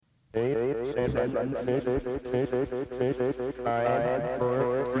5,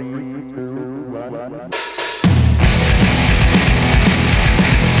 4, 3, 2, 1.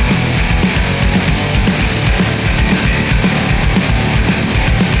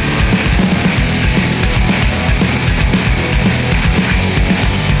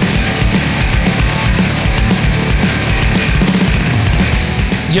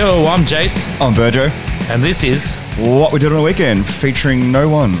 Yo, I'm Jace. I'm Virgo. And this is... What We Did on the Weekend, featuring no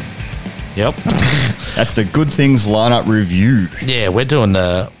one. Yep. That's the Good Things lineup review. Yeah, we're doing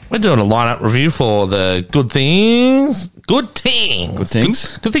a lineup review for the Good Things. Good Things. Good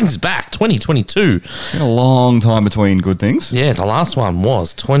Things? Good Things is back, 2022. Been a long time between Good Things. Yeah, the last one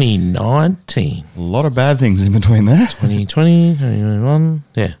was 2019. A lot of bad things in between there. 2020, 2021.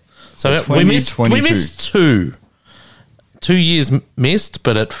 Yeah. So we missed two. 2 years missed,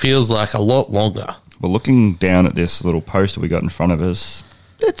 but it feels like a lot longer. Well, looking down at this little poster we got in front of us,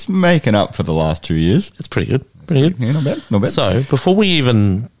 it's making up for the last 2 years. It's pretty good. Pretty good. Yeah, not bad. Not bad. So, before we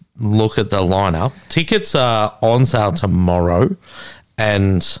even look at the lineup, tickets are on sale tomorrow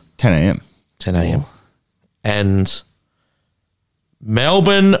and 10 a.m. 10 a.m. And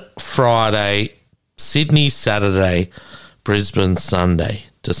Melbourne Friday, Sydney Saturday, Brisbane Sunday,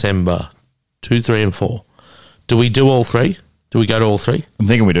 December 2, 3 and 4. Do we do all three? Do we go to all three? I'm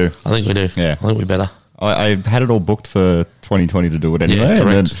thinking we do. I think we do. Yeah. I think we better. I had it all booked for 2020 to do it anyway. Yeah,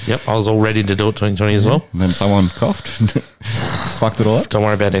 correct. And then, Yep, I was all ready to do it 2020 as well. and then someone coughed. Fucked it all up. Don't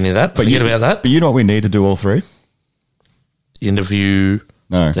worry about any of that. Forget about that. But you know what we need to do all three? Interview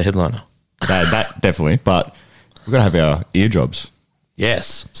No. the headliner. That definitely. But we've got to have our eardrobs.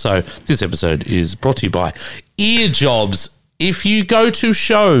 Yes. So this episode is brought to you by Earjobs. If you go to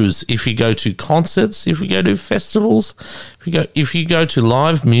shows, if you go to concerts, if you go to festivals, if you go to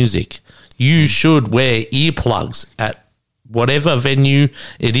live music, you should wear earplugs at whatever venue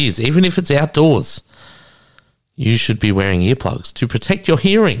it is, even if it's outdoors. You should be wearing earplugs to protect your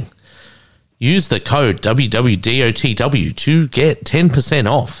hearing. Use the code WWDOTW to get 10%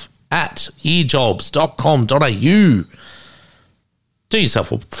 off at earjobs.com.au. Do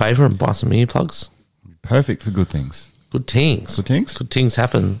yourself a favour and buy some earplugs. Perfect for good things. Good things. Good things? Good things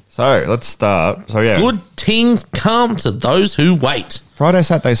happen. So let's start. So yeah, Good things come to those who wait. Friday,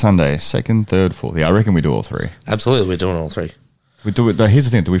 Saturday, Sunday, 2nd, 3rd, 4th. Yeah, I reckon we do all three. Absolutely, we're doing all three. We do it. Here's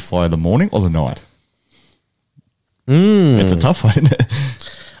the thing: do we fly the morning or the night? It's a tough one, isn't it?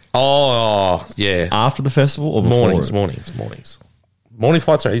 Oh, yeah. After the festival or before Mornings. it? Morning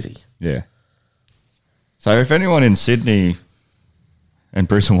flights are easy. Yeah. So if anyone in Sydney and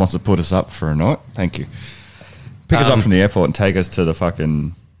Brisbane wants to put us up for a night, thank you. Pick us up from the airport and take us to the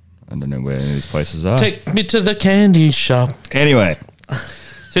fucking... I don't know where any of these places are. Take me to the candy shop. Anyway,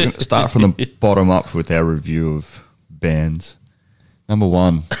 we're going to start from the bottom up with our review of bands. Number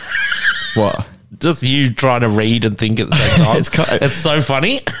one. What? Just you trying to read and think at the same time. It's so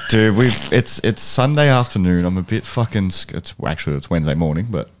funny. Dude, it's Sunday afternoon. I'm a bit fucking... It's Wednesday morning,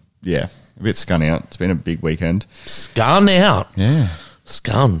 but yeah, a bit scun out. It's been a big weekend. Scun out. Yeah.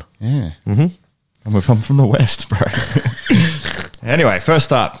 Scun. Yeah. Mm-hmm. I'm from the West, bro. Anyway,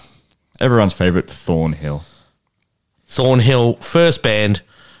 first up, everyone's favourite, Thornhill. Thornhill, first band,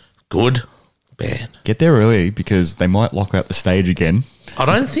 good band. Get there early because they might lock out the stage again. I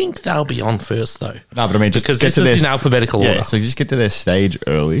don't think they'll be on first, though. No, but I mean, just because get this to is in alphabetical order. Yeah, so just get to their stage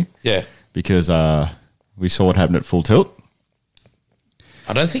early. Yeah. Because we saw what happened at Full Tilt.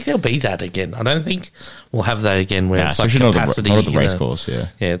 I don't think there'll be that again. I don't think we'll have that again where it's like capacity. Not at the race course, yeah.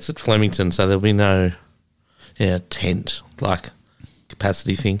 Yeah, it's at Flemington, so there'll be no tent, like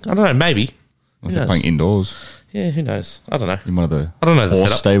capacity thing. I don't know, maybe. Unless they're playing indoors. Yeah, who knows? I don't know. In one of the I don't know the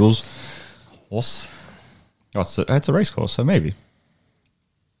horse setup. stables. Horse? Oh, it's a race course, so maybe.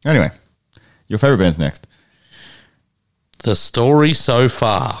 Anyway, your favourite band's next. The Story So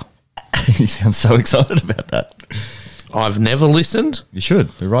Far. You sound so excited about that. I've never listened. You should.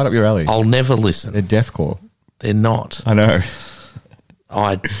 They're right up your alley. I'll never listen. They're deathcore. They're not. I know.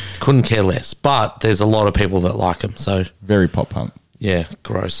 I couldn't care less, but there's a lot of people that like them, so Very pop punk. yeah,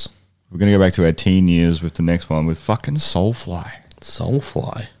 gross. We're going to go back to our teen years with the next one with fucking Soulfly.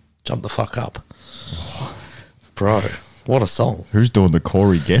 Soulfly. Jump the fuck up. Bro, what a song. Who's doing the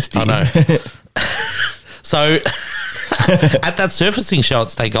Corey guesting? I know. So, at that surfacing show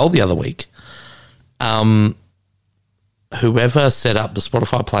at Stay Gold the other week, whoever set up the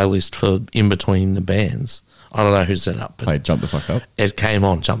Spotify playlist for In Between the Bands, I don't know who set it up, but Play Jump the Fuck Up. it came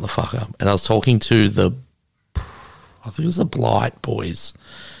on Jump the Fuck Up. And I was talking to I think it was the Blight boys.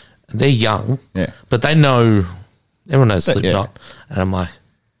 And they're young, Yeah. but they know, everyone knows Yeah. Slipknot. And I'm like,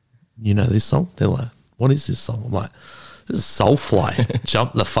 you know this song? They're like, what is this song? I'm like, This is Soulfly,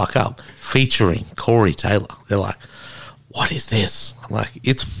 Jump the Fuck Up, featuring Corey Taylor. They're like, what is this? I'm like,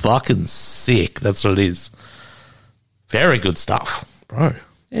 it's fucking sick. That's what it is. Very good stuff, bro.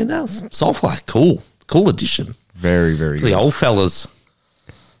 Yeah, no, Soulfly, cool addition. Very, very The good. old fellas.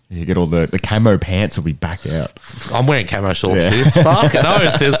 You get all the camo pants will be back out. I'm wearing camo shorts. Yeah. This fucking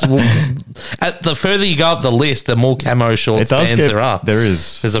oath. The further you go up the list, the more camo shorts bands there are. There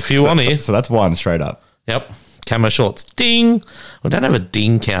is. There's a few on here. So that's one straight up. Yep. Camo shorts. Ding. We don't have a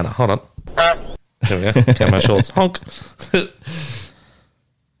ding counter. Hold on. There we go. Camo shorts. Honk.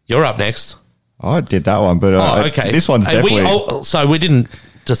 You're up next. I did that one, but Okay. this one's definitely. So we didn't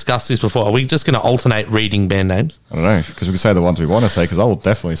discuss this before. Are we just going to alternate reading band names? I don't know, because we can say the ones we want to say, because I will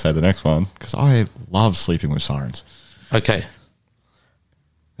definitely say the next one, because I love Sleeping with Sirens. Okay.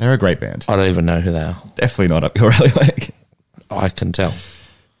 They're a great band. I don't even know who they are. Definitely not up your alley, mate. I can tell.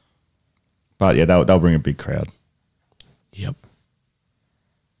 But yeah, they'll bring a big crowd. Yep.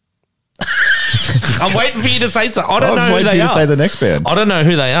 I'm waiting for you to say something. I don't know who waiting for they you are. to say the next band. I don't know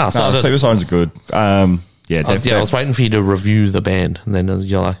who they are. So I No, don't- Sleeping with Sirens are good. Yeah, definitely. I was waiting for you to review the band, and then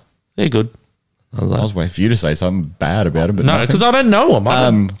you're like, they're good. I was I like, was waiting for you to say something bad about them, but no, nothing. because I don't know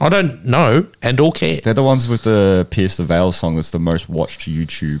them. I don't know and or care. They're the ones with the Pierce the Veil song that's the most watched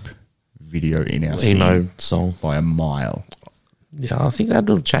YouTube video in our Emo scene song. by a mile. Yeah, I think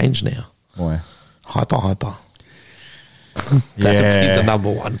that'll change now. Why? Hyper. That'll be the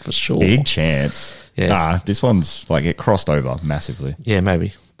number one for sure. Big chance. Yeah. Nah, this one's like it crossed over massively. Yeah,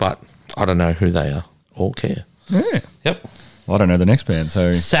 maybe. But I don't know who they are or care. Yeah. Yep. Well, I don't know the next band,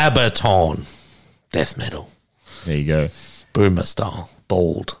 so Sabaton. Death metal. there you go. Boomer style.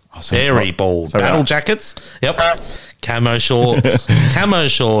 Bald. so Very it's- bald. so Battle right. jackets. Yep. Camo shorts. Camo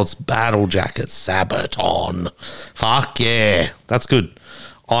shorts. Battle jackets. Sabaton. Fuck yeah. That's good.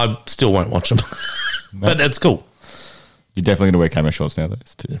 I still won't watch them. But it's cool. You're definitely going to wear camo shorts now, though.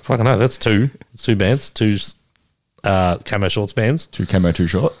 It's Fucking no, that's two. It's two bands. Two camo shorts bands. too camo, too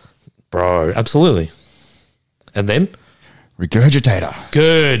short. Bro, absolutely. And then Regurgitator.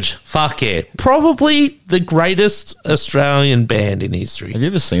 Gurge. Fuck yeah. Probably the greatest Australian band in history. Have you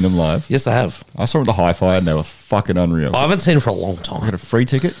ever seen them live? Yes, I have. I saw them at the Hi-Fi and they were fucking unreal. I haven't seen it for a long I time. got a free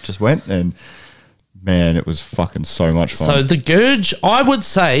ticket, just went, and man, it was fucking so much fun. So the Gurge, I would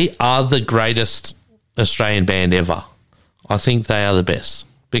say, are the greatest Australian band ever. I think they are the best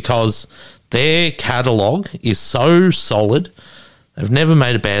because their catalogue is so solid. They've never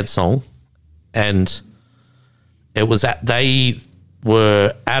made a bad song, and they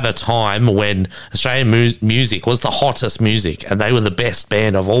were at a time when Australian music was the hottest music, and they were the best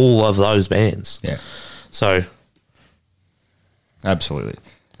band of all of those bands. yeah, So absolutely.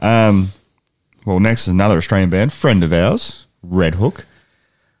 Well, next is another Australian band, friend of ours, Red Hook,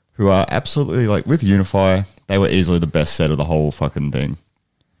 who are absolutely, like, with Unify, they were easily the best set of the whole fucking thing.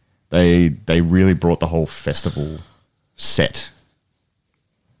 They really brought the whole festival set.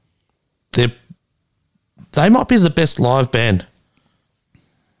 they might be the best live band.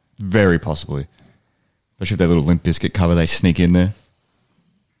 Very possibly. Especially if their little Limp Bizkit cover, they sneak in there.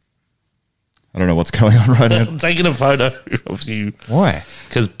 I don't know what's going on right now. I'm taking a photo of you Why?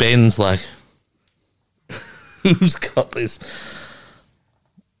 because Ben's like, who's got this?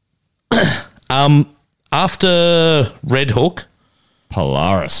 After Red Hook,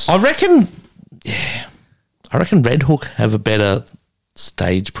 Polaris. I reckon Red Hook have a better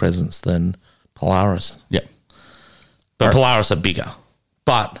stage presence than Polaris. Yeah. But Polaris are bigger.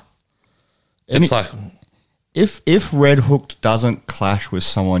 But it's like, If Red Hook doesn't clash with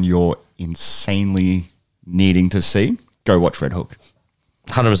someone you're insanely needing to see, go watch Red Hook.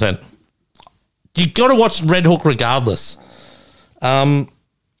 100%. You got to watch Red Hook regardless.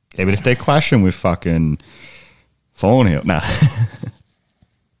 Yeah, but if they're clashing with fucking Thornhill, nah.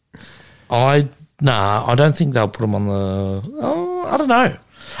 I don't think they'll put them on the. Oh, I don't know.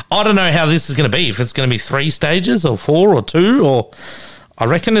 I don't know how this is going to be. If it's going to be 3 stages or 4 or 2, or I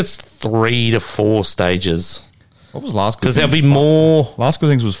reckon it's 3 to 4 stages What was last? because there'll be more. Last Good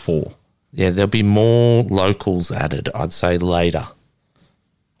Things was 4. Yeah, there'll be more locals added. I'd say later.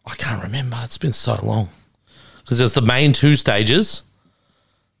 I can't remember. It's been so long because there's the main 2 stages,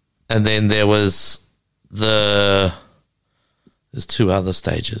 and then there's 2 other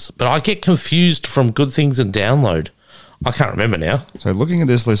stages. But I get confused from Good Things and Download. I can't remember now. So looking at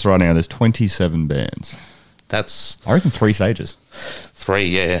this list right now, there's 27 bands. That's I reckon 3 stages. 3,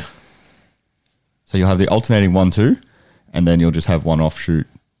 yeah. So you'll have the alternating 1, 2, and then you'll just have one offshoot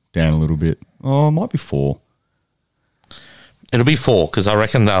down a little bit. Oh, it might be 4. It'll be 4 because I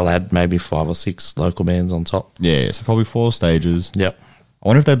reckon they'll add maybe 5 or 6 local bands on top. Yeah, so probably 4 stages. Yep. I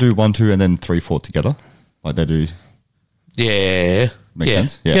wonder if they do 1, 2, and then 3, 4 together, like they do. Yeah. Makes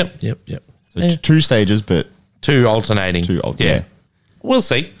sense? Yeah. Yeah. Yep. So 2 stages, but Two alternating. yeah. We'll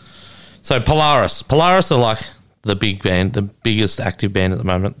see. So Polaris. Polaris are like the big band, the biggest active band at the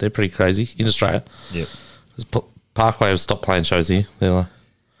moment. They're pretty crazy in Australia. Yep. Parkway have stopped playing shows here. They're like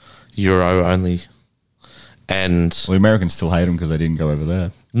Euro only. And Well, the Americans still hate them because they didn't go over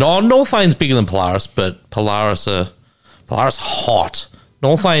there. no, North Lane's bigger than Polaris, but Polaris hot.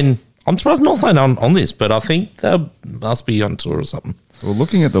 North Lane, I'm surprised North Lane on this, but I think they must be on tour or something. Well,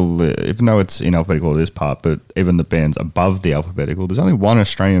 looking at even though it's in alphabetical this part, but even the bands above the alphabetical, there's only one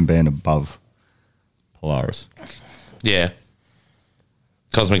Australian band above Polaris. Yeah.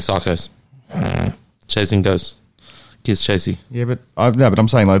 Cosmic Psychos. Chasing Ghosts. Kiss Chasey. Yeah, but I'm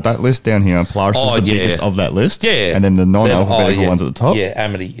saying like that list down here, Polaris is the biggest of that list. Yeah. And then the non-alphabetical ones at the top. Yeah,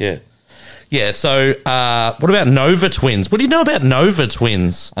 Amity, yeah. Yeah, so what about Nova Twins? What do you know about Nova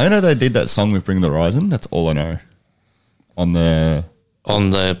Twins? I know they did that song with Bring the Horizon. That's all I know. On the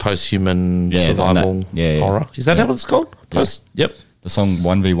post-human Yeah, survival on that. Yeah, yeah. horror. Is that what it's called? Yep. the song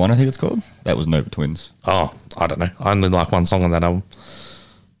 1v1, I think it's called. That was Nova Twins. Oh, I don't know. I only like one song on that album.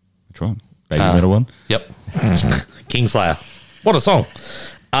 Which one? Baby Metal one? Yep. Kingslayer. What a song.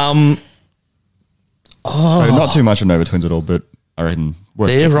 So not too much of Nova Twins at all, but I reckon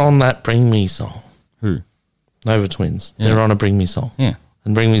They're on that Bring Me song. Who? Nova Twins. Yeah. They're on a Bring Me song. Yeah.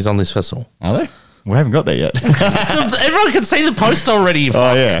 And Bring Me's on this festival. Are they? We haven't got there yet. Everyone can see the post already.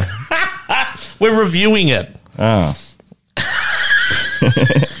 Oh, yeah. We're reviewing it. Oh.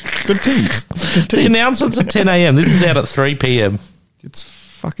 Good tease. The announcement's at 10 a.m. This is out at 3 p.m. It's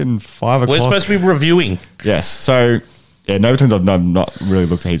fucking 5 o'clock. We're supposed to be reviewing. Yes. So, yeah, Nova Twins I've not really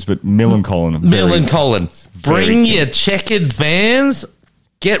looked at heaps, but Mill and Colin. Mill and Colin. very Bring keen. your checkered vans.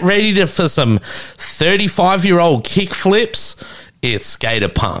 Get ready for some 35-year-old kick flips. It's Skater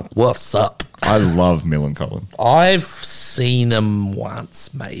Punk. What's up? I love Mill and Colin. I've seen them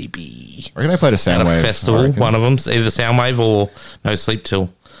once, maybe. I reckon they played a At Soundwave. a I festival. reckon. One of them's either Soundwave or No Sleep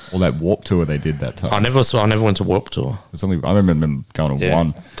Till. Or that Warp Tour they did that time. I never went to Warped Tour. I remember them going to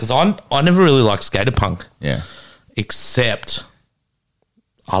one. Because I never really liked Skater Punk. Yeah. Except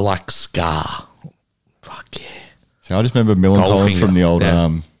I like ska. Fuck yeah. So I just remember Mill and Colin Goldfinger, from the old, yeah.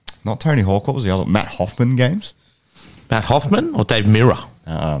 not Tony Hawk, what was the other? Matt Hoffman games? Matt Hoffman or Dave Mirra?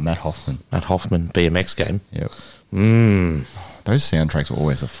 Matt Hoffman. Matt Hoffman BMX game. Yep. Those soundtracks were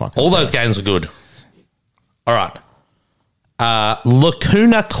always a fucking All those blast. games are good. All right.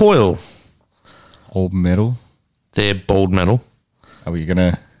 Lacuna Coil. Old metal. They're bald metal. Are we going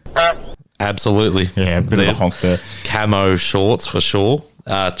to... Absolutely. Yeah, a bit of a honk there. Camo shorts for sure.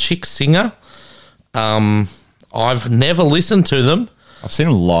 Chick Singer. I've never listened to them. I've seen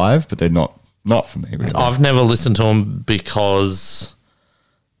them live, but they're not for me, really. I've never listened to them because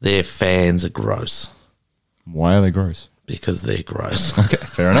their fans are gross. Why are they gross? Because they're gross. Okay,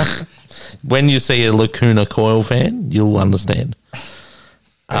 fair enough. When you see a Lacuna Coil fan, you'll understand.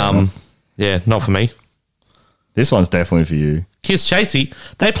 Yeah, not for me. This one's definitely for you. Kiss Chasey,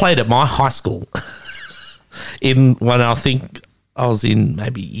 they played at my high school when I think I was in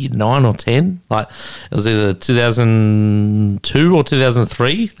maybe year 9 or 10. Like it was either 2002 or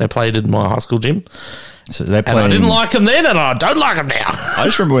 2003. They played in my high school gym. So they're And playing... I didn't like them then and I don't like them now. I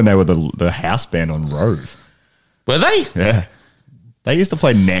just remember when they were the house band on Rove. Were they? Yeah. They used to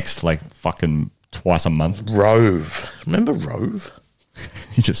play Next like fucking twice a month. Rove. Remember Rove?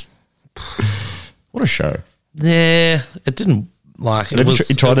 He just... What a show. Yeah, it didn't like it He was,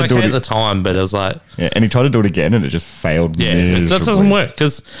 he tried it was to do okay it- at the time, but it was like, Yeah, and he tried to do it again and it just failed. yeah, that miserably. doesn't work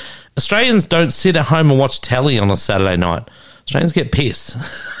because Australians don't sit at home and watch telly on a Saturday night. Australians get pissed.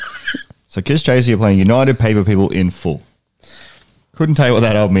 So Kiss Chasey are playing United Paper People in full. Couldn't tell you what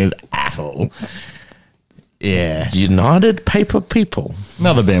that album is at all. Yeah. United Paper People.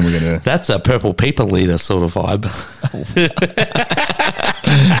 Another band we're going to... That's a Purple People Leader sort of vibe.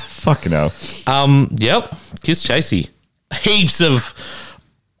 Fucking hell. Yep. Kiss Chasey. Heaps of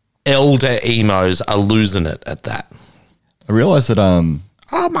elder emos are losing it at that. I realised that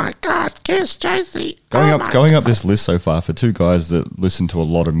Oh my God, Kiss Chasey. going up this list so far for two guys that listen to a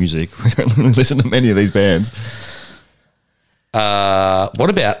lot of music, we don't really listen to many of these bands. What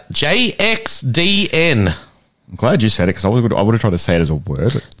about JXDN? I'm glad you said it because I would have tried to say it as a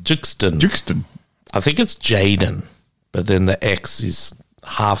word. But Juxton. Juxton. I think it's Jaden, but then the X is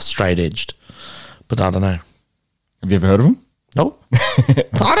half straight edged. But I don't know. Have you ever heard of them? Nope. I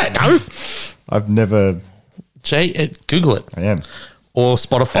don't know. I've never... Google it. I am. Or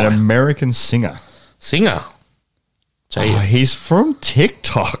Spotify. An American singer. Singer. Oh, he's from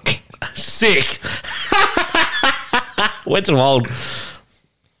TikTok. Sick. We're too old.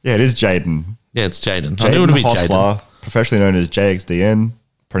 Yeah, it is Jaden. Yeah, it's Jaden. I knew it would be Jaden. Hostler. professionally known as JXDN,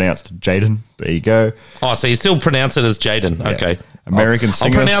 pronounced Jaden. There you go. Oh, so you still pronounce it as Jaden. Yeah. Okay. American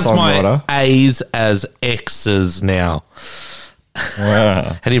singer, I'll pronounce songwriter. my A's as X's now.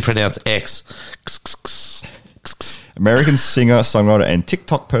 Wow. How do you pronounce X? American singer, songwriter, and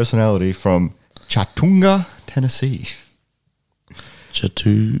TikTok personality from Chatunga, Tennessee.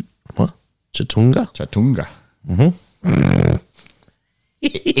 What? Chatunga? Chatunga.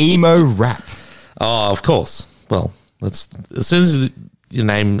 Emo rap. Oh, of course. Well, that's as soon as your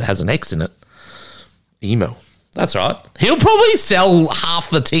name has an X in it, emo. That's right. He'll probably sell half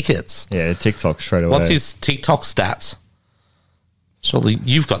the tickets. Yeah, TikTok straight away. What's his TikTok stats? Surely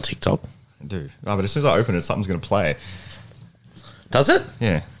you've got TikTok. I do. No, but as soon as I open it, something's going to play. Does it?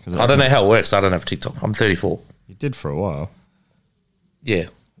 Yeah. I don't know how it works. I don't have TikTok. I'm 34. You did for a while. Yeah.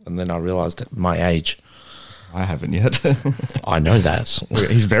 And then I realised my age. I haven't yet. I know that.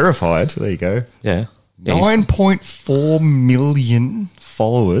 He's verified. There you go. Yeah. Yeah, he's- 9.4 million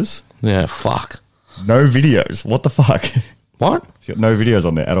followers. yeah, fuck. No videos. What the fuck? What? He's got no videos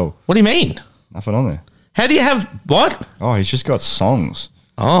on there at all. What do you mean? Nothing on there. How do you have what? Oh, he's just got songs.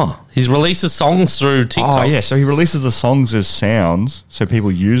 Oh, he releases songs through TikTok Oh, yeah. So he releases the songs as sounds so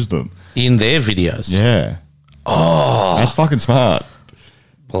people use them. in their videos. Yeah. Oh. That's fucking smart.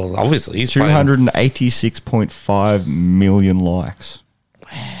 Well, obviously he's playing. 286.5 million likes.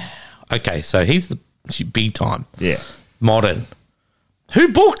 Okay, so he's the big time. Yeah. Modern. Who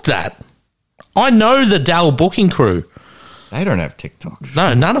booked that? I know the Dell booking crew. They don't have TikTok.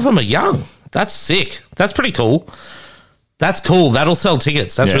 No, none of them are young. That's sick. That's pretty cool. That's cool. That'll sell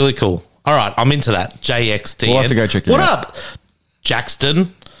tickets. That's Yeah. really cool. All right, I'm into that. JXDN. We'll have to go check it What out. up,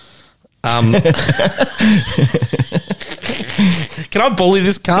 Jackson? Can I bully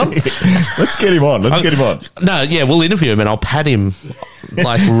this cunt? Let's get him on. Let's get him on. No, yeah, we'll interview him and I'll pat him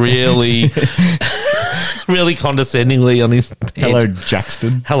like really, really condescendingly on his head. Hello,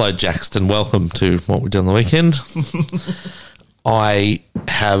 Jackson. Hello, Jackson. Welcome to What We Do on the Weekend. I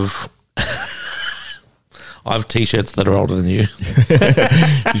have T-shirts that are older than you.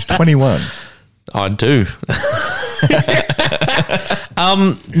 He's 21. I do.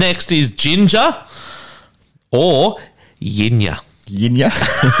 Next is Ginger or Yinya. Yinya.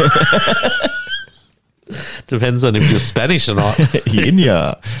 Depends on if you're Spanish or not.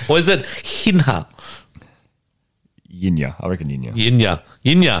 Yinya. Or is it Hinha? Yinya. I reckon Yinya.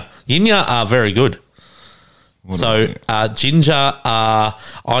 Yinya are very good. What So about Ginger are,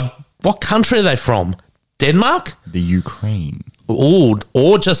 what country are they from? Denmark? the Ukraine. Or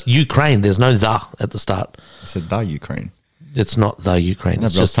just Ukraine. There's no the at the start. I said the Ukraine. It's not the Ukraine. No,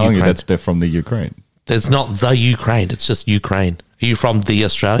 It's but I was just telling Ukraine. you they're from the Ukraine. There's not the Ukraine. It's just Ukraine. Are you from the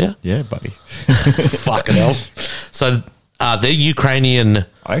Australia? Yeah, buddy. Fucking hell. So they're Ukrainian.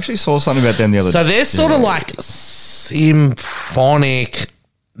 I actually saw something about them the other day. So they're sort of like symphonic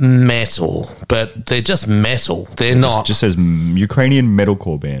metal, but they're just metal. They're not It just says Ukrainian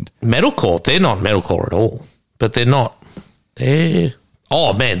metalcore band. metalcore. They're not metalcore at all. But they're not. They're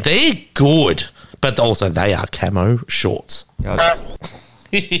good. But also they are camo shorts. Yeah,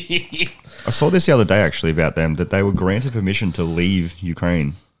 I saw this the other day actually about them that they were granted permission to leave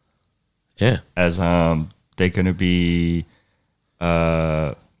Ukraine Yeah. as they're going to be.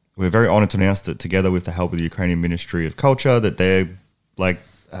 We're very honored to announce that together with the help of the Ukrainian Ministry of Culture that they're like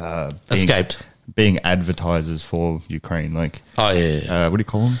Escaped. being advertisers for Ukraine. Like, Oh, yeah. what do you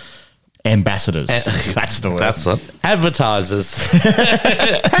call them? Ambassadors. That's the word. That's it. Advertisers.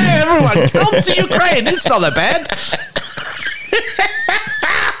 Hey, everyone, come to Ukraine. It's not that bad.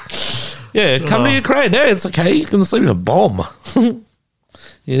 Yeah, come to Ukraine. Yeah, it's okay. You can sleep in a bomb.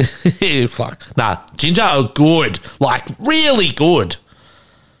 Yeah, fuck. Nah, Ginger are good. Like, really good.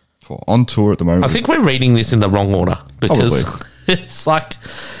 For on tour at the moment. I think we're reading this in the wrong order because Probably. it's like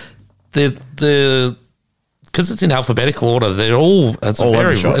the because it's in alphabetical order. They're all it's All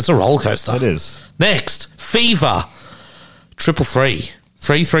over the shop. it's a roller coaster. It is. Next, Fever 333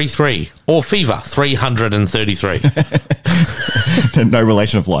 333 or Fever 333. No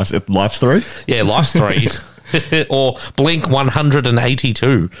relation of lives. Life's through. Yeah, Life's 3 or Blink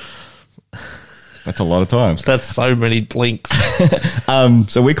 182. That's a lot of times. That's so many blinks.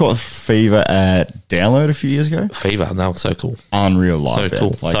 So we caught Fever at Download a few years ago. Fever, and that was so cool. Unreal live So band.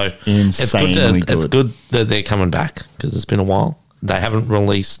 cool. Like, so insanely good. It's good that they're coming back because it's been a while. They haven't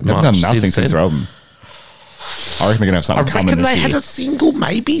released They've much done nothing since then. their album. I reckon they're going to have I something coming reckon this they year. had a single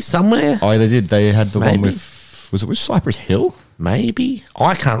maybe somewhere. Oh, they did. They had the one Maybe. with, was it with Cypress Hill? Maybe.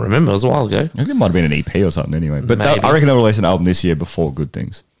 I can't remember. It was a while ago. I think it might have been an EP or something anyway. But Maybe. I reckon they'll release an album this year before Good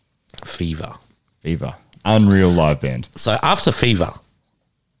Things. Fever. Fever. Unreal live band. So after Fever,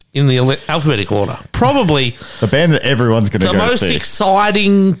 in the alphabetical order. Probably The band that everyone's going to the go most see.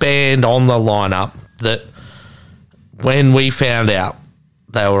 exciting band on the lineup that when we found out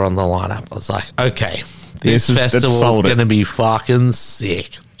they were on the lineup, I was like, okay, this That's festival is sold it. going to be fucking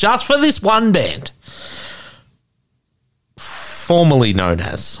sick. Just for this one band. Formerly known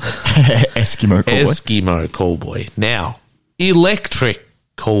as Eskimo Callboy. Eskimo Callboy. Now, Electric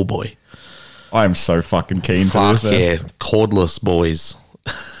Callboy. I am so fucking keen for Fuck this, man. yeah, cordless boys.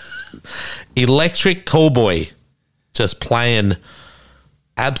 Electric Callboy, just playing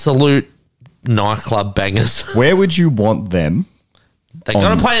absolute nightclub bangers. Where would you want them? They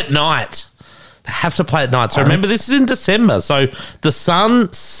got to play at night. They have to play at night. So remember, this is in December. So the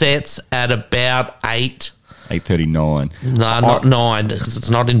sun sets at about 8. 8:39. No, not 9 because it's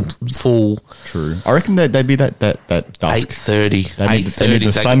not in full. True. I reckon they'd be that dusk. 8:30. They need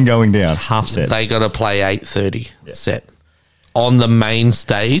the sun going down, half set. They got to play 8:30 set on the main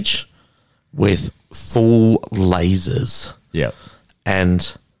stage with full lasers Yeah.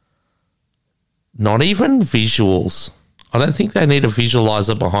 and not even visuals. I don't think they need a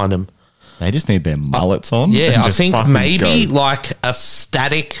visualizer behind them. They just need their mullets on. Yeah, and I just think fucking maybe go. like a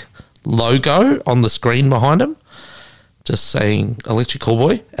static logo on the screen behind them, just saying Electric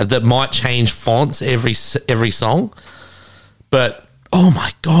Callboy. That might change fonts every song, but oh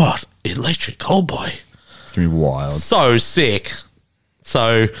my god, Electric Callboy, It's going to be wild. so sick.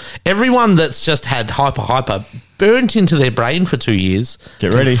 So everyone that's just had hyper burnt into their brain for 2 years, Get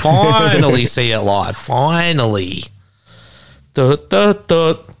can ready. finally see it live. Finally. Dut, dut,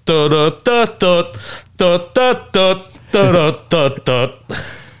 dut, dut, dut, dut, dut, dut, dut, dut, dut, dut.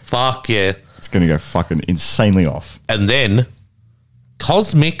 Fuck yeah. It's going to go fucking insanely off. And then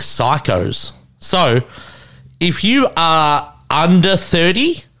Cosmic Psychos. So if you are under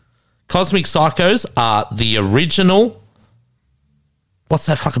 30, Cosmic Psychos are the original. What's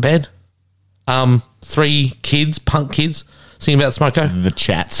that fucking band? 3 kids, punk kids, singing about Smoko. The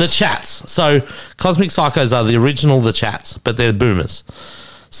Chats. The Chats. So Cosmic Psychos are the original The Chats, but they're boomers.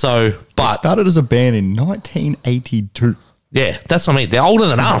 So, They but started as a band in 1982. yeah, that's what I mean. They're older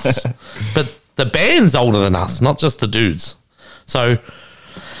than us, but the band's older than us, not just the dudes. So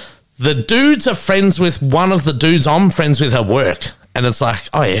the dudes are friends with one of the dudes I'm friends with at work, and it's like,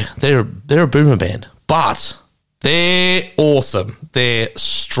 oh yeah, they're a boomer band, but they're awesome. They're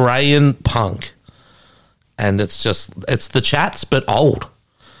Australian punk, and it's the Chats, but old.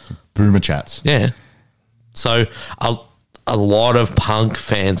 Boomer Chats. Yeah. So a lot of punk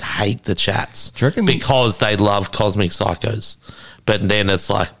fans hate the Chats Do you reckon- because they love Cosmic Psychos. But then it's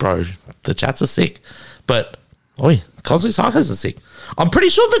like, bro, the Chats are sick. But, Cosmic Psychos are sick. I'm pretty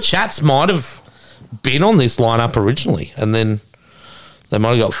sure the Chats might have been on this lineup originally, and then they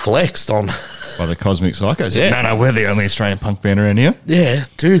might have got flexed on. By the Cosmic Psychos. Yeah. No, we're the only Australian punk band around here. Yeah,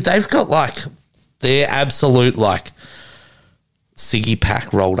 dude, they've got they're absolute Siggy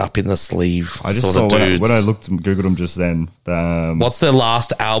Pack rolled up in the sleeve. I just sort saw of dudes. when I looked and Googled them just then. What's their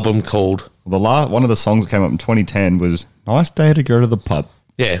last album called? One of the songs that came up in 2010 was "Nice Day to Go to the Pub."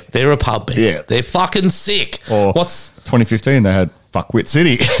 Yeah, they're a pub band. Yeah. They're fucking sick. Or What's 2015 they had "Fuckwit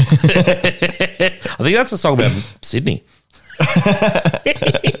City." I think that's a song about Sydney.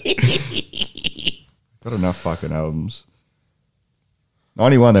 Got enough fucking albums.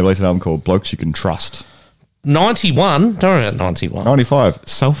 91 they released an album called "Blokes You Can Trust." 91. Don't worry about 91. 95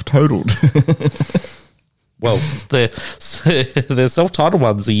 self-totaled. Well, their self-titled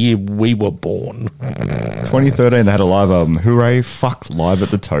one's the year we were born. 2013 they had a live album, "Hooray Fuck Live at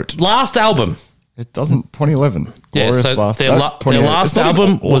the Tote." Last album. It doesn't. 2011. Yeah, Glorious so Bastard. their No, last 2011. It's not even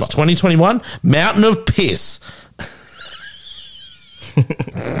album order. was 2021, Mountain of Piss.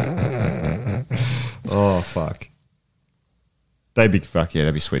 Oh fuck. They'd be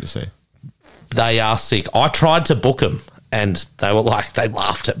sweet to see. They are sick. I tried to book them, and they were they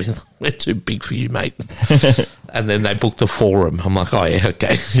laughed at me. We're too big for you, mate. And then they booked the Forum. I'm like, oh yeah,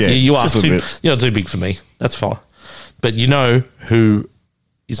 okay. Yeah, you are just a too. bit. You're too big for me. That's fine. But you know who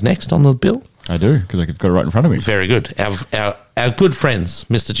is next on the bill? I do, because I've got it right in front of me. Very good. Our good friends,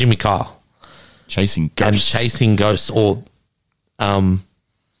 Mr. Jimmy Kyle Chasing and Ghosts. Chasing Ghosts, or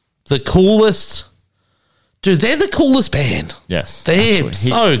the coolest. Dude, they're the coolest band. Yes. They're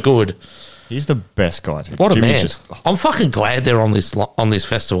absolutely. so good. He's the best guy. Dude. What a Jimmy's man! just- I'm fucking glad they're on this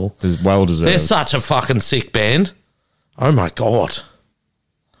festival. well deserved. They're such a fucking sick band. Oh my god,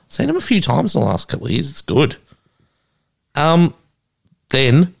 seen them a few times in the last couple of years. It's good.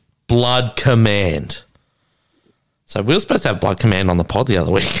 Then Blood Command. So we were supposed to have Blood Command on the pod the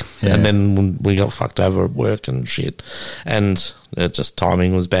other week, Yeah. and then we got fucked over at work and shit, and it just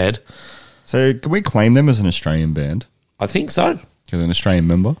timing was bad. So can we claim them as an Australian band? I think so. They're an Australian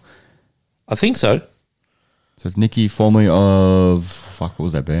member. I think so. So it's Nikki, formerly of... Fuck, what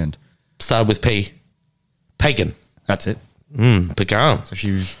was that band? Started with P. Pagan. That's it. Pagan. So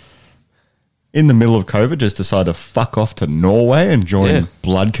she was in the middle of COVID, just decided to fuck off to Norway and join Yeah.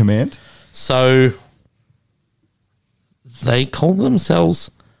 Blood Command. So they call themselves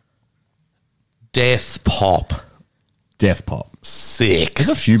Death Pop. Death Pop. Sick. There's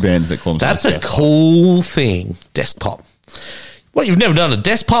a few bands that call themselves That's a Death Pop. cool thing. Death Pop. What, you've never done a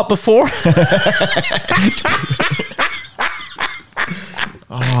Death Pop before?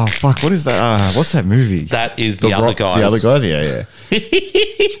 Oh, fuck, what is that? What's that movie? That is the other guys. The other guys, yeah.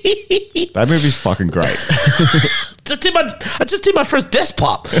 That movie's fucking great. I just did my first Death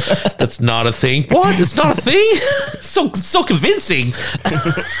Pop. That's not a thing. What? It's not a thing? So convincing.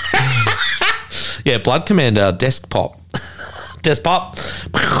 Yeah, Blood Commander, Desk Pop. Desk Pop.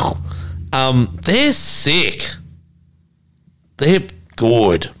 They're sick. They're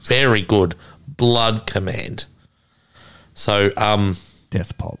good. Very good. Blood Command. So,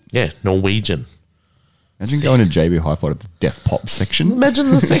 Death Pop. yeah, Norwegian. Imagine Sick. going to JB Hi-Fi to the Death Pop section.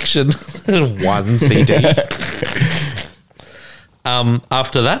 Imagine the section. One CD.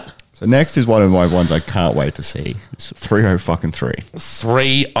 After that, So next is one of my ones I can't wait to see. It's 30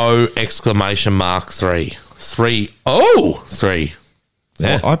 3-0 exclamation mark 3. 3-0 3.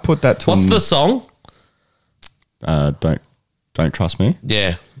 Yeah. I put that to What's the song? Don't trust me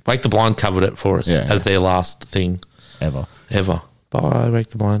Yeah. Wake the Blind covered it for us Yeah. as their last thing ever. ever. Bye, Wake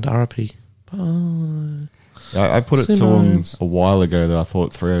the Blind. RIP. I put it to them Simmons. a while ago that I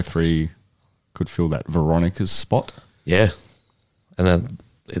thought 303 could fill that Veronica's spot. Yeah. And then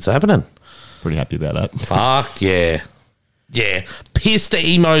it's happening. Pretty happy about that. Fuck yeah. Yeah. Pissed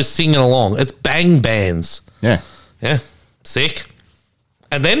emos singing along. It's bang bands. Yeah. Yeah. Sick.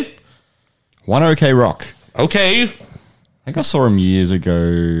 And then, One OK Rock. okay. I think I saw them years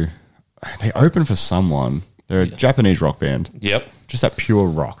ago. They opened for someone. They're a Japanese rock band. Yep. Just that pure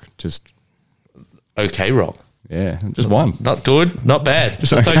rock. Just, Okay, rock. yeah, just one. Not good, not bad.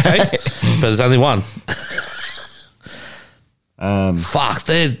 Just okay. But there's only one. Fuck,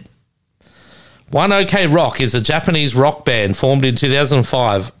 they're... One OK Rock is a Japanese rock band formed in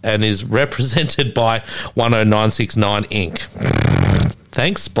 2005 and is represented by 10969 Inc.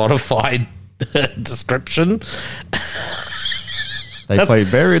 Thanks, Spotify description. They play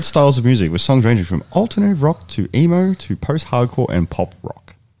varied styles of music with songs ranging from alternative rock to emo to post-hardcore and pop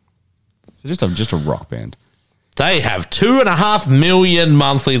rock. So just a rock band. They have 2.5 million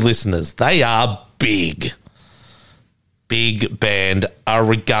monthly listeners. They are big. Big band.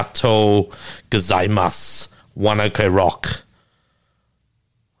 Arigato gozaimasu. One OK Rock.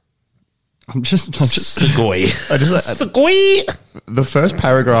 I'm just Sugoi. Sugoi. the first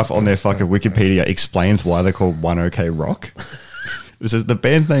paragraph on their fucking Wikipedia explains why they're called One OK Rock. It says the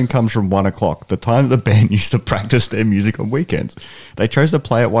band's name comes from 1 o'clock, the time the band used to practice their music on weekends. They chose to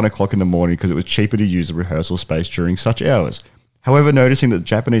play at 1 o'clock in the morning because it was cheaper to use the rehearsal space during such hours. However, noticing that the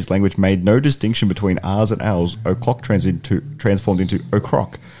Japanese language made no distinction between R's and L's, o'clock transformed into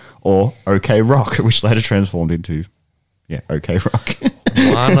o'crock, or OK Rock, which later transformed into, OK Rock.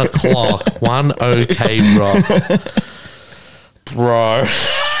 1 o'clock. One OK Rock. Bro.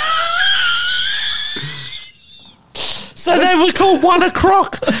 So they were called 1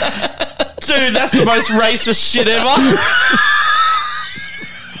 o'clock. Dude, that's the most racist shit ever.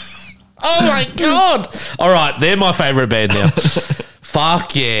 Oh my God. All right, they're my favourite band now.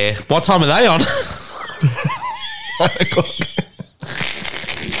 Fuck yeah. What time are they on? 1 o'clock.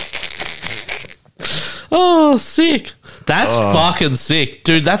 Oh, sick. That's fucking sick.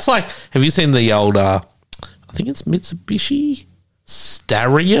 Dude, that's like, have you seen the old, I think it's Mitsubishi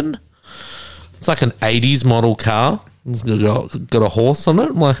Starion? It's like an 80s model car. It's got a horse on it.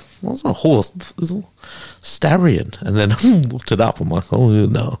 I'm like, what's a horse? It's a Starion. And then I looked it up. I'm like, oh,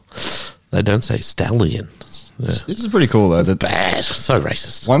 no. They don't say stallion. Yeah. This is pretty cool, though. That Bad. So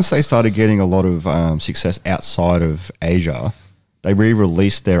racist. once they started getting a lot of success outside of Asia, they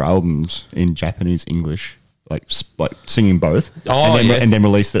re-released their albums in Japanese English, like singing both. Oh, and then, yeah. and then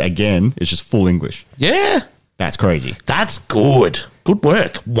released it again. It's just full English. Yeah. That's crazy. That's good. Good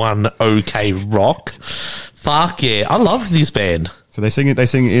work. One OK Rock. Fuck yeah. I love this band. So they sing it. They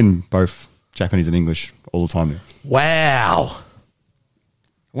sing it in both Japanese and English all the time. Wow.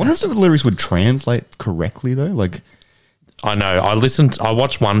 I wonder if the lyrics would translate correctly though. Like, I know. I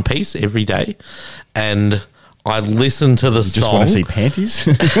watch One Piece every day and I listen to the just song. want to see panties.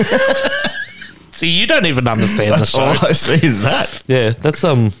 See, you don't even understand the That's show. all I see is that. Yeah, that's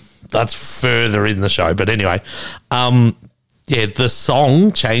further in the show. But anyway, yeah, the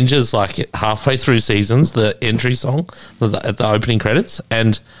song changes like halfway through seasons, the entry song, the opening credits,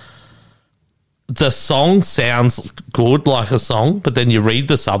 and the song sounds good like a song, but then you read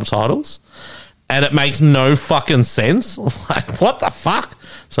the subtitles and it makes no fucking sense. Like, what the fuck?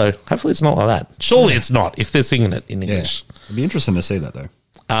 So hopefully it's not like that. Surely it's not if they're singing it in Yeah. English. It'd be interesting to see that, though.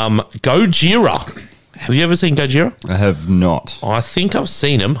 Gojira. Have you ever seen Gojira? I have not. I think I've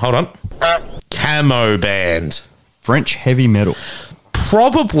seen him. Hold on. Camo Band. French heavy metal.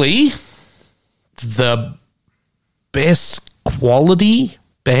 Probably the best quality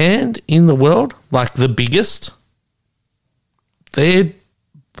band in the world, like the biggest. They're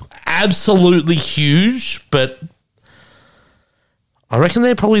absolutely huge, but I reckon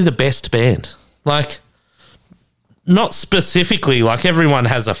they're probably the best band. Like, not specifically, like everyone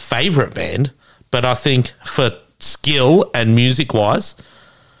has a favorite band, but I think for skill and music wise,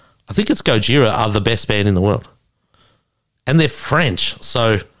 I think it's Gojira are the best band in the world. And they're French,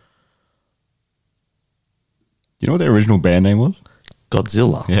 so You know what their original band name was?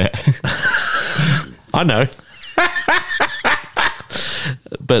 Godzilla. Yeah. I know.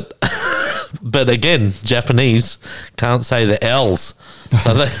 But again, Japanese can't say the L's.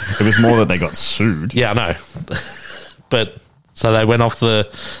 So they, It was more that they got sued. yeah, I know. But so they went off the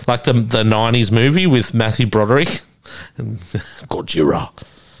 90s movie with Matthew Broderick and Gojira.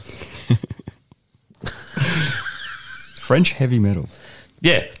 French heavy metal.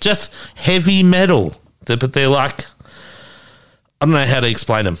 Yeah, just heavy metal. But they're like, I don't know how to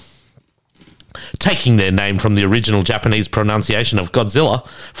explain them. Taking their name from the original Japanese pronunciation of Godzilla,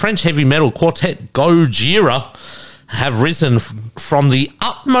 French heavy metal quartet Gojira have risen from the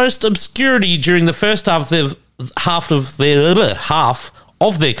utmost obscurity during the first half of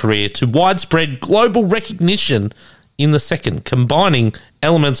their career to widespread global recognition in the second, combining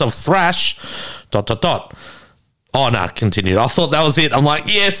elements of thrash, ... Oh, no, continued. I thought that was it. I'm like,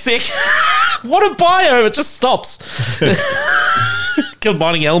 yeah, sick. What a bio. It just stops.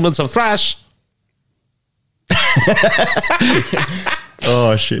 Combining elements of thrash.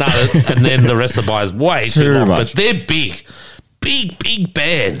 Oh, shit. No, and then the rest of the bio is way too Too long. much. But they're big. Big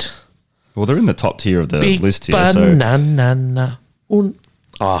band. Well, they're in the top tier of the Big list here. So banana.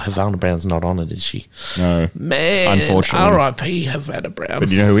 Oh, Havana Brown's not on it, is she? no, Man, unfortunately. R.I.P. Havana Brown. But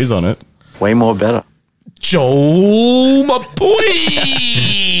you know who is on it? Way more better. Joe, my boy,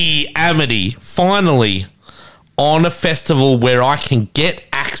 Amity, finally on a festival where I can get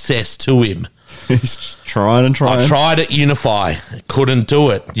access to him. He's just trying and trying. I tried at Unify, couldn't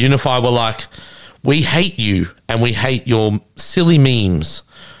do it. Unify were like, we hate you and we hate your silly memes.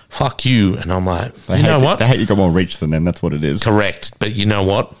 Fuck you. And I'm like, you know what? They hate you got more reach than them. That's what it is. Correct. But you know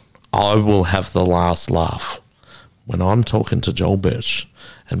what? I will have the last laugh when I'm talking to Joel Birch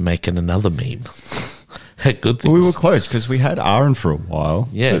and making another meme. Good things. Well, we were close because we had Aaron for a while.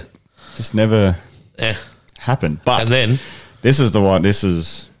 Yeah. but just never Eh. happened. But And then, this is the one. This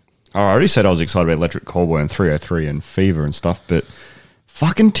is. I already said I was excited about Electric Callboy and 303 and Fever and stuff, but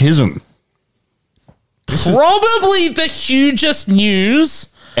fucking Tism probably the hugest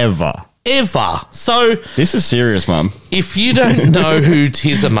news ever. ever. So, This is serious, Mum. if you don't know who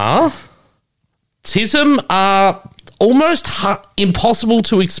Tism are almost impossible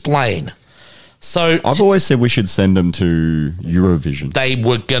to explain. So, I've always said we should send them to Eurovision. they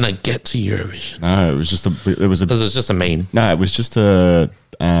were going to get to Eurovision. No, it was just a. It was a. Because it's just a meme. No, it was just a.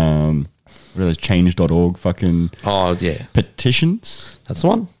 Really, change.org fucking Oh, yeah. petitions. That's the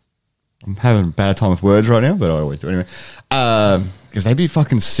one. I'm having a bad time with words right now, but I always do anyway. Because they'd be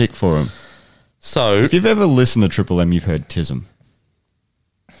fucking sick for them. So, If you've ever listened to Triple M, you've heard Tism.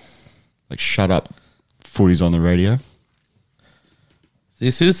 Like, shut up, footies on the radio.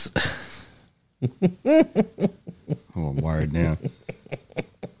 this is... Oh, I'm worried now.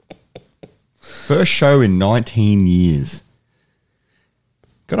 First show in 19 years.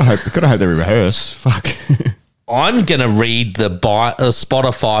 Gotta hope they rehearse. Fuck. I'm going to read the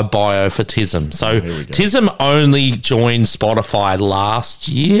Spotify bio for Tism. So, here we go. Tism only joined Spotify last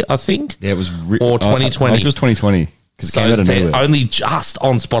year, I think. Yeah, it was... Or 2020. I think it was 2020. Because it came So out of they're nowhere. only just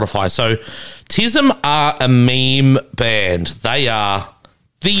on Spotify. So Tism are a meme band. They are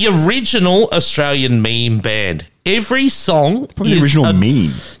the original Australian meme band. Every song Probably is the original a-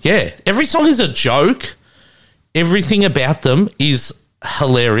 meme. Yeah, every song is a joke. Everything about them is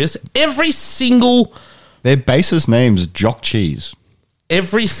hilarious. Every single Their bassist name's Jock Cheese.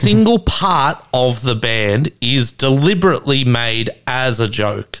 part of the band is deliberately made as a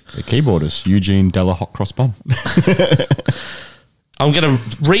joke. The keyboardist, Eugene Della Hot Cross Bun. I'm going to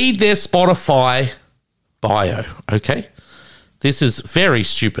read their Spotify bio, okay? This is very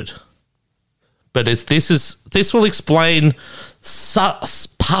stupid, But this will explain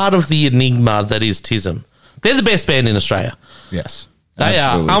part of the enigma that is TISM. They're the best band in Australia. Yes. They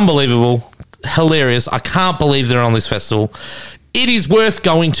Absolutely. are unbelievable, hilarious. I can't believe they're on this festival. It is worth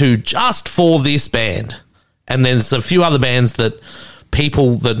going to just for this band. And there's a few other bands that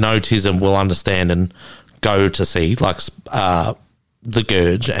people that know TISM will understand and go to see, like The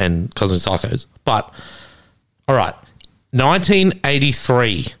Gurge and Cosmic Psychos. But, all right,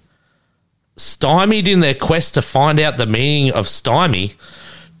 1983, stymied in their quest to find out the meaning of stymie,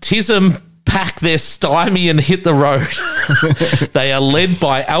 TISM pack their stymie and hit the road. They are led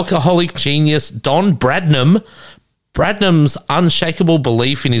by alcoholic genius Don Bradnam. Bradnam's unshakable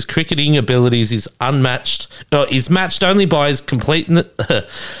belief in his cricketing abilities is matched only by his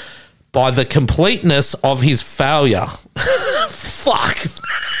by the completeness of his failure. Fuck.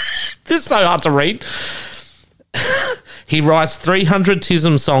 This is so hard to read. He writes 300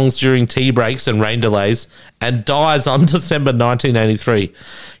 TISM songs during tea breaks and rain delays and dies on December 1983.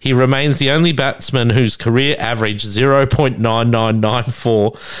 He remains the only batsman whose career average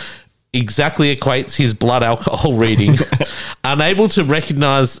 0.9994 exactly equates his blood alcohol reading. Unable to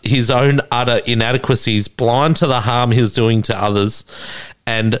recognise his own utter inadequacies, blind to the harm he was doing to others,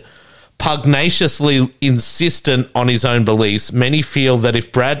 and pugnaciously insistent on his own beliefs, many feel that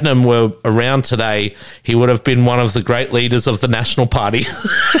if Bradnam were around today, he would have been one of the great leaders of the National Party.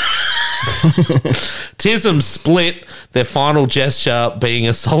 TISM split, their final gesture being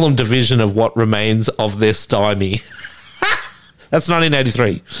a solemn division of what remains of their stymie. That's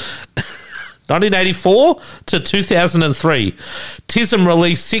 1983. 1984 to 2003. TISM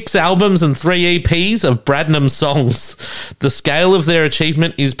released 6 albums and 3 EPs of Bradnam songs. The scale of their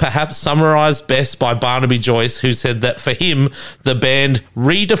achievement is perhaps summarised best by Barnaby Joyce, who said that for him, the band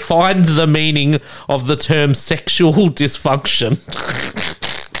redefined the meaning of the term sexual dysfunction.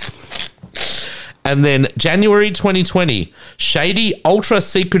 And then January 2020, shady,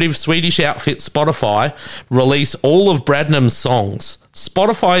 ultra-secretive Swedish outfit Spotify released all of Bradnam's songs.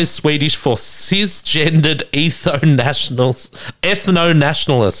 Spotify is Swedish for cisgendered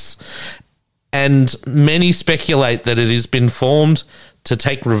ethno-nationalists, and many speculate that it has been formed to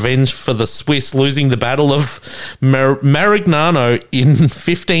take revenge for the Swiss losing the Battle of Marignano in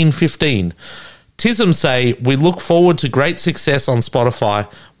 1515. TISM say, we look forward to great success on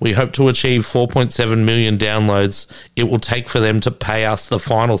Spotify. We hope to achieve 4.7 million downloads. It will take for them to pay us the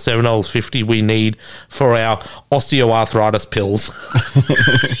final $7.50 we need for our osteoarthritis pills.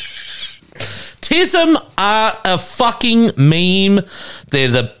 TISM are a fucking meme. They're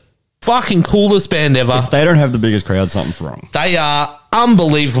the fucking coolest band ever. If they don't have the biggest crowd, something's wrong. They are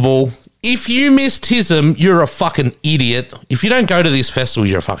unbelievable. If you miss TISM, you're a fucking idiot. If you don't go to this festival,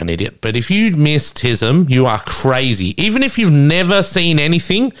 you're a fucking idiot. But if you miss TISM, you are crazy. Even if you've never seen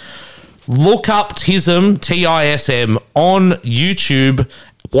anything, look up TISM, TISM, on YouTube.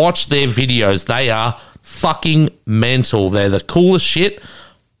 Watch their videos. They are fucking mental. They're the coolest shit.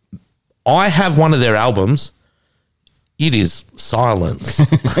 I have one of their albums. It is Silence.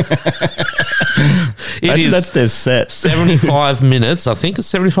 That's their set. 75 minutes. I think it's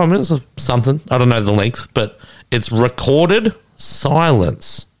 75 minutes or something. I don't know the length, but it's recorded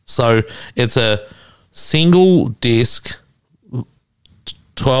silence. So it's a single disc,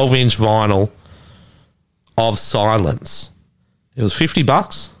 12-inch vinyl of silence. It was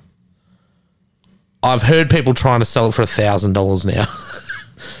 $50. I've heard people trying to sell it for $1,000 now.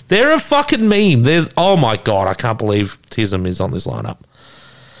 They're a fucking meme. Oh my God, I can't believe TISM is on this lineup.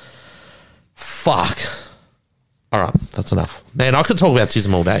 Fuck. All right, that's enough. Man, I could talk about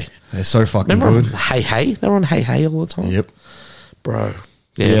TISM all day. They're so fucking Remember good. on Hey Hey? They were on Hey Hey all the time. Yep. Bro.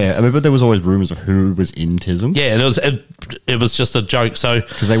 Yeah, I mean, but there was always rumours of who was in TISM. Yeah, and it was just a joke. So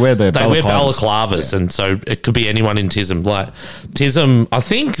Because they wear balaclavas, and so it could be anyone in TISM. Like TISM, I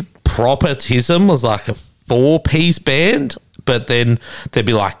think proper TISM was like a 4-piece band, but then there'd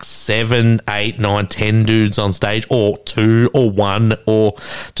be like 7, 8, 9, 10 dudes on stage, or 2 or 1, or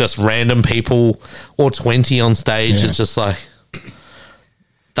just random people, or 20 on stage. Yeah. It's just like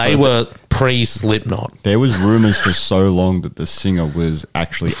they were pre-Slipknot. There was rumours for so long that the singer was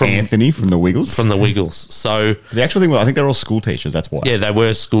actually Anthony from the Wiggles. From the Wiggles. So The actual thing was, I think they're all school teachers. That's why. yeah, they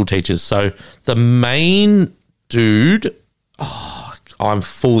were school teachers. So the main dude, I'm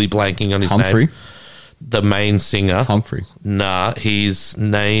fully blanking on his Humphrey. name. The main singer. Humphrey. Nah, his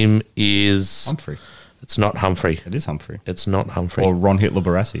name is... Humphrey. It's not Humphrey. It is Humphrey. It's not Humphrey. Or Ron Hitler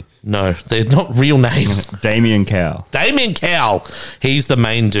Barassi. No, they're not real names. Damien Cowell. Damien Cowell. He's the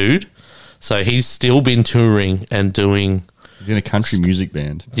main dude. So he's still been touring and doing... He's in a country music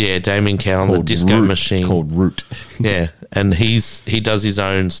band. Yeah, Damien Cowell and the Disco Root, Machine. Called Root. Yeah, and he does his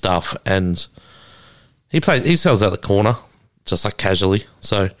own stuff, and He sells out the corner, just like casually.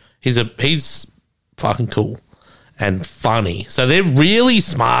 So he's fucking cool and funny. So they're really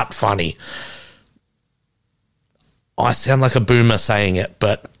smart, funny. I sound like a boomer saying it,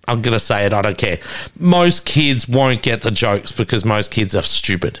 but I'm going to say it. I don't care. Most kids won't get the jokes because most kids are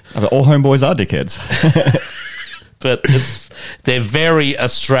stupid. But all homeboys are dickheads. But they're very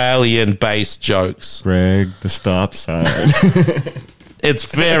Australian-based jokes. Greg, the stop sign. It's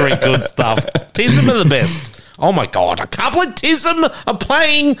very good stuff. Tism are the best. Oh my God. A couple of Tism are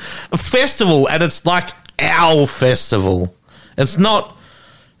playing a festival and it's like our festival. It's not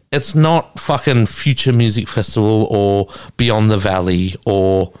fucking Future Music Festival or Beyond the Valley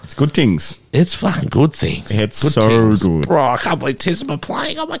or... It's good things. It's fucking good things. It's good so things. good. Bro, I can't believe Tism are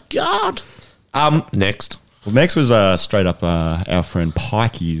playing. Oh my God. Next. Well, next was straight up our friend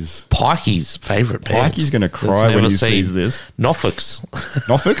Pikey's. Pikey's favourite band. Pikey's going to cry when he sees this. Norfolk's.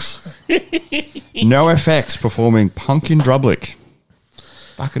 Norfolk's? No FX performing Punk in Drublic.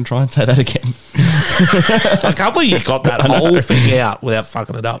 Fucking try and say that again. I can't believe you got that whole thing out without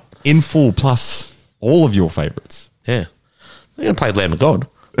fucking it up. In full, plus all of your favourites. Yeah. They're going to play Lamb of God.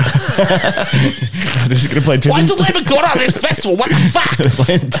 This is going to play Why Tism. is the Lamb of God on this festival? What the fuck?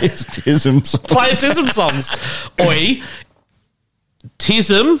 Playing Tism songs. Play Tism songs. Oi.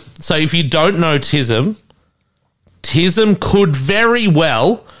 Tism. So if you don't know Tism could very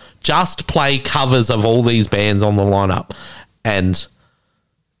well just play covers of all these bands on the lineup, and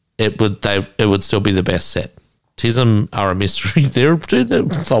it would still be the best set. Tism are a mystery. They're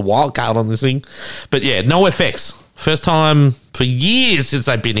a wild card on this thing. But yeah, no FX. First time for years since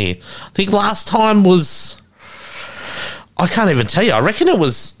they've been here. I think last time was... I can't even tell you. I reckon it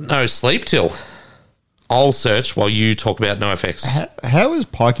was No Sleep Till. I'll search while you talk about No FX. How has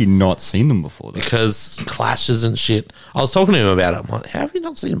Pikey not seen them before, though? Because clashes and shit. I was talking to him about it. I'm like, how have you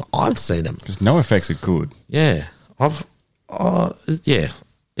not seen them? I've seen them. Because no effects are good. Yeah.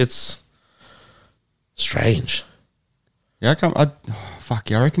 It's strange. Yeah, I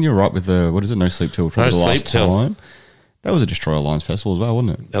reckon you're right with the, what is it, No Sleep Till from No the last Sleep Till. time. That was a Destroyer Lines festival as well,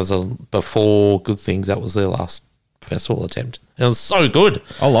 wasn't it? That was before Good Things. That was their last festival attempt. It was so good.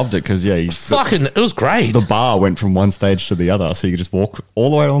 I loved it because, It was great. the bar went from one stage to the other. So you could just walk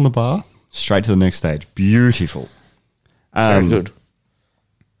all the way along the bar, straight to the next stage. Beautiful. Very good.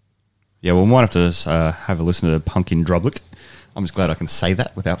 Yeah, well, we might have to have a listen to Punk in Drublic. I'm just glad I can say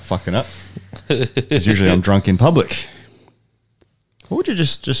that without fucking up. Because usually I'm drunk in public. What would you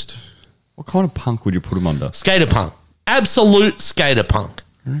just what kind of punk would you put them under? Skater punk. Absolute skater punk.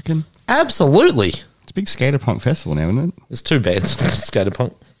 I reckon. Absolutely. It's a big skater punk festival now, isn't it? There's two bands. Skater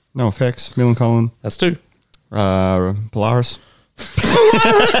punk. No Effects, Mill and Colin, That's two. Polaris.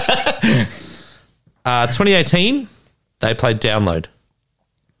 2018, they played Download.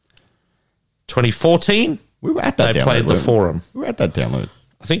 2014, We were at that they download. played The weren't we? Forum. We were at that download.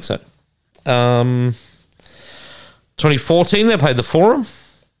 I think so. 2014, they played The Forum.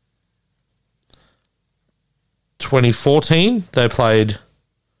 2014, they played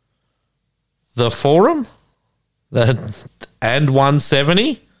The Forum and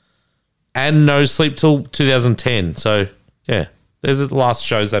 170 and No Sleep Till 2010. So, yeah, they're the last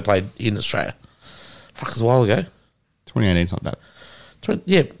shows they played in Australia. Fuck, it was a while ago. 2018's not that.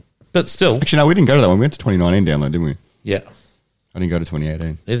 Yeah, but still. Actually, no, we didn't go to that one. We went to 2019 download, didn't we? Yeah, I didn't go to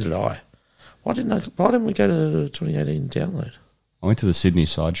 2018. neither did I. Why didn't we go to 2018 Download? I went to the Sydney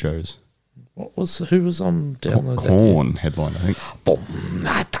side shows. Who was on Download? that year? Corn headline, I think.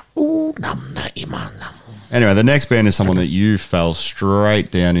 Anyway, the next band is someone that you fell straight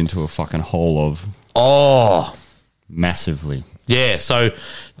down into a fucking hole of Oh, massively. yeah. So,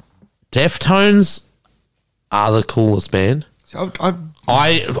 Deftones are the coolest band.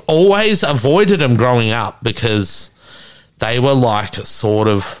 I always avoided them growing up because they were like sort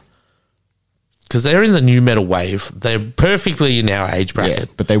of... Because they're in the new metal wave. They're perfectly in our age bracket. Yeah,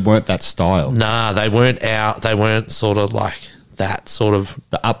 but they weren't that style. Nah, they weren't out. They weren't sort of like that sort of...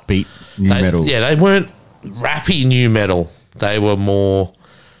 The upbeat new They, metal. Yeah, they weren't rappy new metal. They were more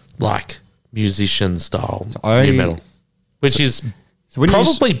like musician style new metal, which is when you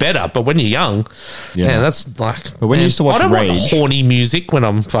probably better. But when you're young, Yeah. yeah, that's like. But when you used to watch I don't want Rage- horny music when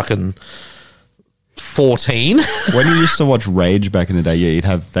I'm fucking 14. When you used to watch Rage back in the day,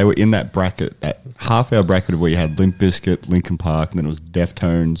 yeah, they were in that bracket, that half-hour bracket where you had Limp Bizkit, Linkin Park, and then it was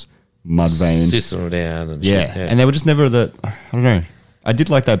Deftones, Mudvayne. System of a Down and Yeah. shit. And they were just never I don't know. I did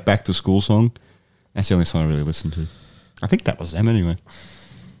like that Back to School song. That's the only song I really listened to. I think that was them anyway.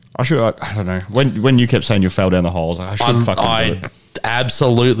 I don't know. When you kept saying you fell down the hole, I was like, I should fucking do I it.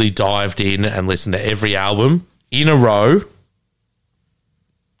 absolutely dived in and listened to every album in a row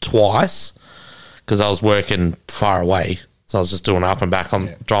twice because I was working far away. So I was just doing up and back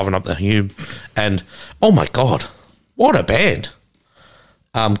on driving up the Hume. And, oh my God, what a band.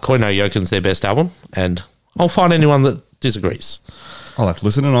 Koi no Yokin's their best album. And I'll find anyone that disagrees. I'll have to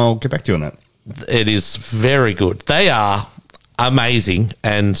listen and I'll get back to you on that. It is very good. They are amazing.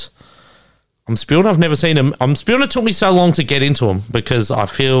 And I'm spewing I've never seen them. I'm spewing it took me so long to get into them because I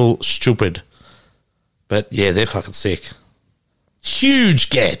feel stupid. But, yeah, they're fucking sick. Huge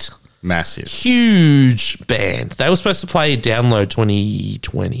get. Massive. Huge band. They were supposed to play Download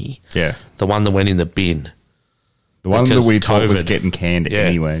 2020. Yeah. The one that went in the bin. The one Because that we thought was COVID. getting canned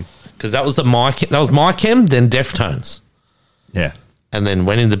anyway. Because that was MyChem, then Deftones. Yeah. And then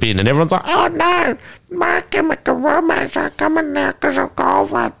went in the bin. And everyone's like, oh no, My Chemical Romance are coming now because of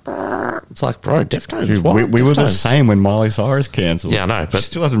COVID. It's like, bro, Deftones. Dude, what? we were the Deftones. same when Miley Cyrus cancelled. Yeah, I know, but- She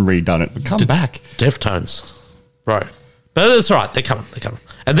still hasn't redone it. But come back. Deftones. Bro. But it's all right. They're coming.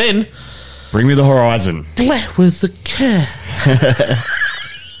 And then Bring me the horizon. Black with the Care.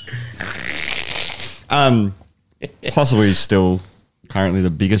 Possibly still currently the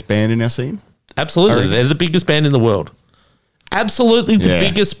biggest band in our scene. Absolutely. They're the biggest band in the world. Absolutely the Yeah.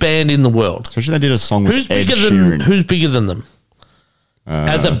 biggest band in the world. Especially they did a song with Who's Ed bigger Sheeran. than them?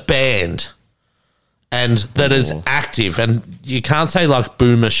 As a band. And that is active. And you can't say like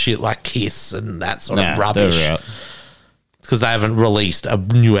boomer shit like Kiss and that sort of rubbish. They're out. Because they haven't released a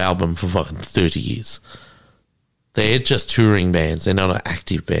new album for fucking 30 years. They're just touring bands. They're not an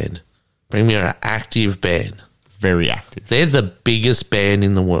active band. Bring me an active band. Very active. They're the biggest band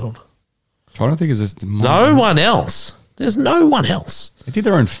in the world. Trying to think, is this No one else. There's no one else. They did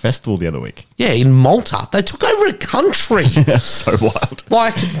their own festival the other week. Yeah, in Malta. They took over a country. That's so wild.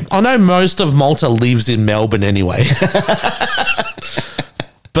 Like, I know most of Malta lives in Melbourne anyway.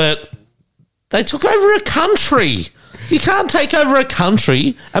 But they took over a country. You can't take over a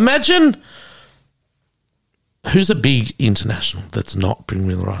country. Imagine who's a big international that's not Bring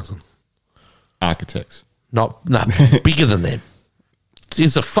Me the Horizon. Architects. No, bigger than them.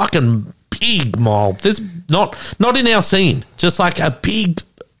 It's a fucking big mob. There's not in our scene. Just like a big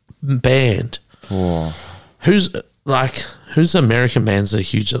band. Oh. Who's American bands that are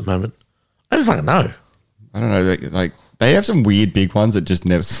huge at the moment? I don't fucking know. I don't know. They have some weird big ones that just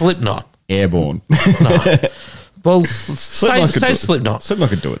never. Slipknot. Airborne. No. Well, say Slipknot. Slipknot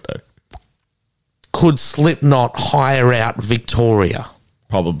could do it though. Could Slipknot hire out Victoria?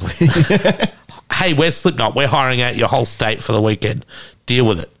 Probably. Hey, we're Slipknot. We're hiring out your whole state for the weekend. Deal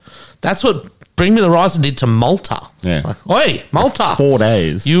with it. That's what Bring Me the Horizon did to Malta. Yeah. Like, oi, Malta. 4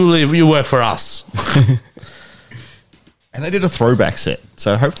 days. You work for us. And they did a throwback set.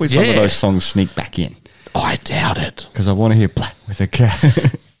 So hopefully some of those songs sneak back in. I doubt it. Because I want to hear Black with a Cat.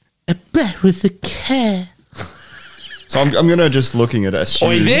 A black with a care. So I'm going to just looking at it.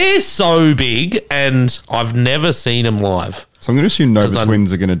 Oi, they're so big, and I've never seen them live. So I'm going to assume Nova 'Cause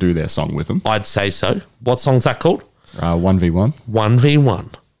Twins are going to do their song with them. I'd say so. What song's that called? 1v1.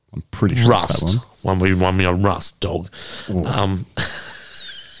 1v1. I'm pretty sure it's that Rust. one. 1v1 me on Rust, dog.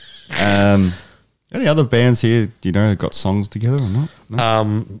 Any other bands here, do you know, that got songs together or not?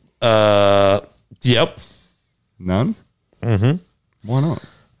 No? Yep. None? Mm-hmm. Why not?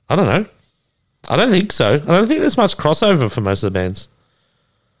 I don't know. I don't think so. I don't think there's much crossover for most of the bands.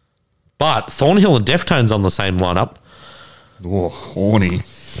 But Thornhill and Deftones on the same lineup. Oh, horny.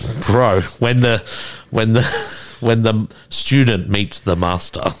 Bro, when the student meets the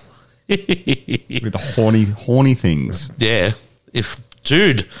master. With the horny things. Yeah.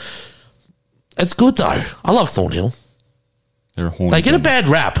 Dude, it's good though. I love Thornhill. They're a horny They get a thing. bad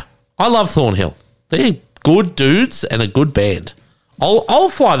rap. I love Thornhill. They're good dudes and a good band. I'll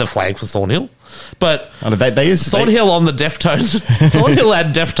fly the flag for Thornhill. But I know, they Thornhill on the Deftones, Thornhill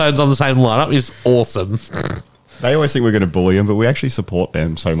and Deftones on the same lineup is awesome. They always think we're going to bully them, but we actually support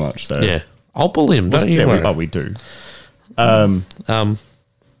them so much. So Yeah. I'll bully him, don't you yeah, worry. we do. Um,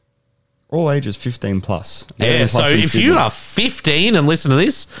 All ages 15 plus. yeah, 11 so plus in if Sydney. you are 15 and listen to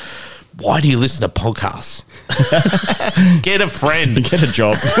this, why do you listen to podcasts? Get a friend. Get a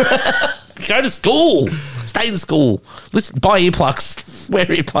job. Go to school. Stay in school. Listen, buy earplugs. Wear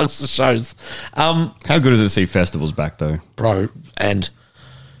earplugs to shows. How good is it to see festivals back though? Bro, and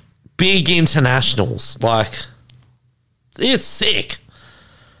big internationals. Like, it's sick.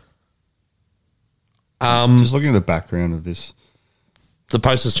 Just looking at the background of this. The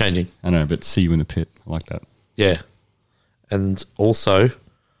poster's changing. I know, but see you in the pit. I like that. Yeah. And also,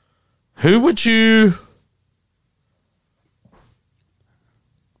 who would you...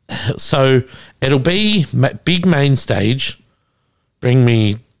 So, it'll be big main stage. Bring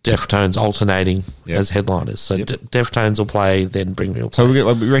Me Deftones alternating Yep. as headliners. So, Deftones will play, then Bring Me will play.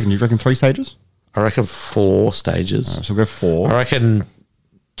 So you reckon 3 stages? I reckon 4 stages. So we'll go 4. I reckon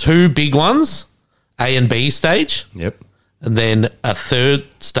 2 big ones, A and B stage, Yep. and then a 3rd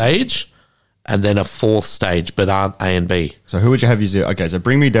stage, and then a 4th stage, but aren't A and B. So who would you have you? Okay, so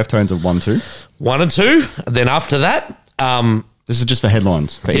Bring Me Deftones of 1, 2. 1 and 2, and then after that, This is just for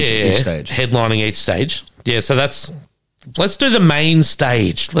headlines for each stage. headlining each stage. Yeah, so let's do the main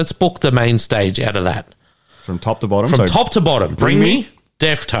stage. Let's book the main stage out of that. From top to bottom. From so top to bottom, Bring Me,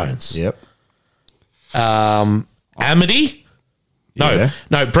 Deftones. Yep. Amity. Yeah.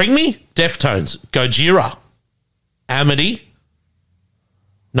 No, Bring Me, Deftones, Gojira, Amity.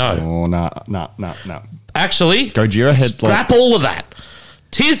 No. Oh, no. Actually, Gojira headline. scrap all of that.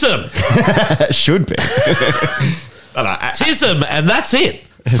 Tism. It should be. Tism, and that's it.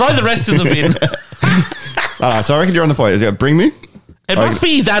 Throw the rest in the bin. So I reckon you're on the point. Is it Bring Me? It must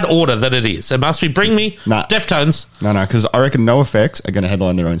be that order that it is. It must be Bring Me, Nah. Deftones. No, because I reckon NoFX are going to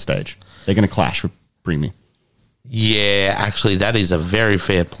headline their own stage. They're going to clash with Bring Me. Yeah, actually, that is a very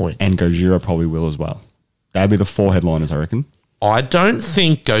fair point. And Gojira probably will as well. That'd be the 4 headliners, I reckon. I don't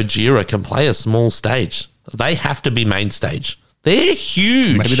think Gojira can play a small stage. They have to be main stage. They're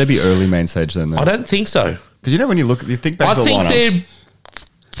huge. Maybe they'd be early main stage then. I don't think so. Because when you think back I to the think lineups,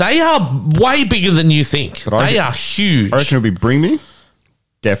 they are way bigger than you think. But I They reckon- are huge. I reckon it'll be Bring Me,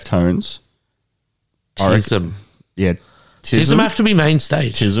 Deftones. Tism. Yeah. Tism have to be main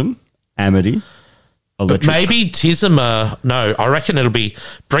stage. Tism, Amity, Electric. Maybe Tism. No, I reckon it'll be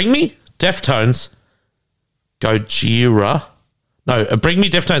Bring Me, Deftones, Gojira. No, Bring Me,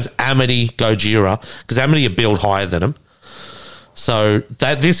 Deftones, Amity, Gojira, because Amity are built higher than them. So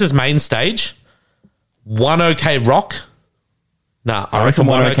this is main stage. One OK Rock. Nah, I reckon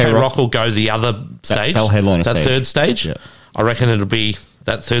One OK Rock will go the other stage. they'll headline a that stage. 3rd stage. Yeah. I reckon it'll be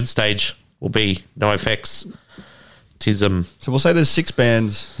that 3rd stage will be NoFX, Tism. So we'll say there's 6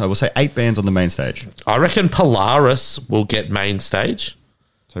 bands. We'll say 8 bands on the main stage. I reckon Polaris will get main stage.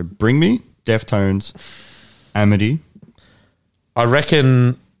 So Bring Me, Deftones, Amity, I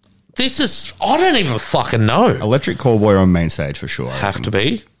reckon I don't even fucking know. Electric Callboy on main stage for sure. I Have reckon. to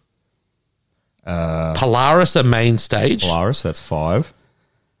be. Polaris a main stage. Polaris, that's 5.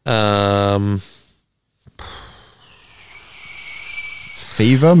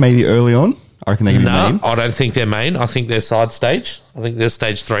 Fever, maybe early on. I reckon they can be No, main. I don't think they're main. I think they're side stage. I think they're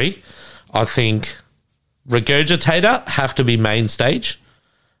stage 3. I think Regurgitator have to be main stage.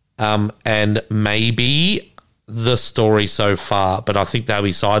 And maybe The Story So Far, but I think they'll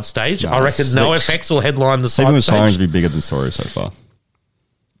be side sage. I reckon 6. NoFX will headline the Seven side with Sirens stage. would be bigger than Story so far.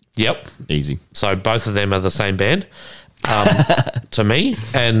 Yep. Easy. So both of them are the same band to me.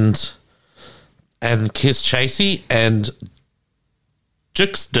 And Kiss Chasey and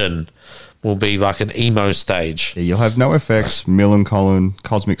Juxton will be like an emo stage. Yeah, you'll have NoFX, Millencolin,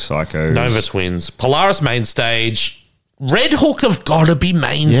 Cosmic Psycho. Nova Twins. Polaris main stage. Red Hook have got to be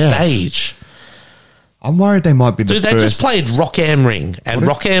main Yes. stage. I'm worried they might be the Dude, they first. just played Rock Am Ring and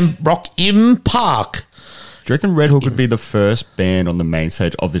Rock Im Park. Do you reckon Red Hook would be the first band on the main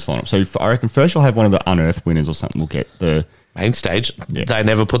stage of this lineup? So I reckon first you'll have one of the Unearthed winners or something. We'll get the... Main stage. Yeah. They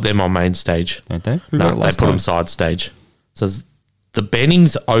never put them on main stage. Don't they? Who got No, it they last put them time? side stage. So the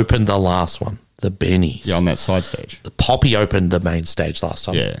Bennings opened the last one. The Bennies. Yeah, on that side stage. The Poppy opened the main stage last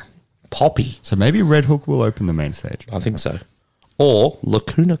time. Yeah. Poppy. So maybe Red Hook will open the main stage. I think so. Or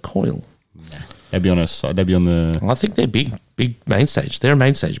Lacuna Coil. They'd be on they'd be on the... I think they're big main stage. They're a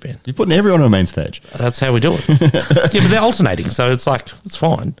main stage band. You're putting everyone on a main stage. That's how we do it. Yeah, but they're alternating, so it's like, it's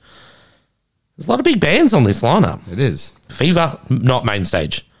fine. There's a lot of big bands on this lineup. It is. Fever, not main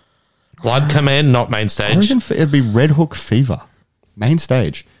stage. Blood Command, not main I stage. reckon it'd be Red Hook Fever. Main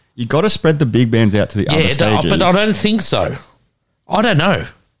stage. You got to spread the big bands out to the other Yeah, stages. but I don't think so. I don't know.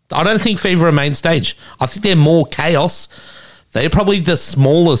 I don't think Fever are main stage. I think they're more chaos. They're probably the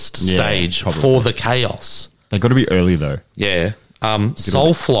smallest Yeah, stage probably. for the chaos. They got to be early though. Yeah.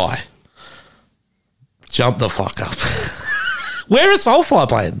 Soulfly. Jump the fuck up. Where is Soulfly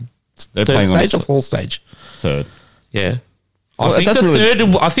playing? They're Third playing on stage or fourth stage? third. Yeah. Well, I think that's the really-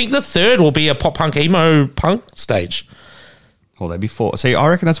 third. I think the third will be a pop punk emo punk stage. Oh, they'd be 4. See, I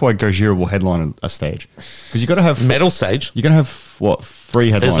reckon that's why Gojira will headline a stage because you got to have Metal stage. You're gonna have what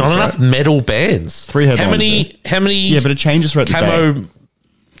 3 headliners? There's not right? enough metal bands. 3 headliners, How many? Yeah, but it changes throughout the Camo. day.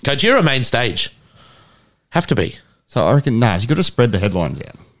 Gojira main stage. Have to be. So I reckon you got to spread the headlines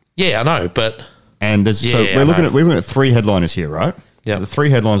out. Yeah, I know, but And there's so Yeah, we're I looking know. at 3 headliners here, right? Yeah. The 3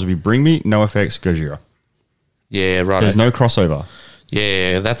 headliners will be Bring Me, NoFX, Gojira. yeah, right. There's no crossover.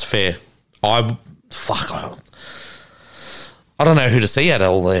 Yeah, that's fair. I don't know who to see out of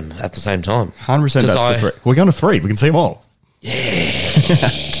all them at the same time. 100%. 'Cause That's the 3. We're going to 3. We can see them all.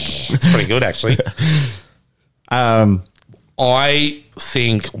 That's pretty good, actually. I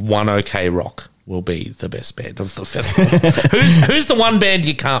think One OK Rock will be the best band of the festival. Who's the one band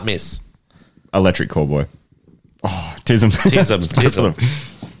you can't miss? Electric Callboy. Oh, Tism.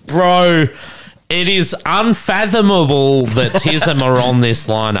 Tism. Bro, it is unfathomable that Tism are on this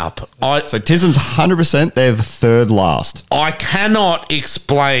lineup. So Tism's 100%. They're the third last. I cannot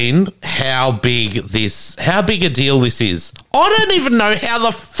explain how big a deal this is. I don't even know how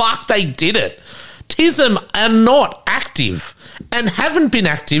the fuck they did it. Tism are not active and haven't been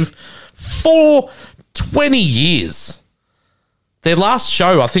active for 20 years. Their last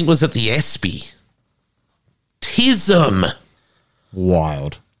show, I think, was at the ESPY. Tism.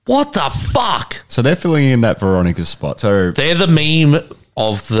 Wild. What the fuck? So they're filling in that Veronica spot. So They're the meme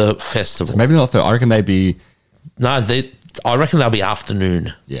of the festival. maybe not third. I reckon they'd be, I reckon they'll be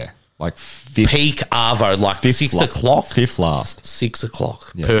afternoon. like fifth, Peak Arvo, like 6 o'clock. Fifth last. 6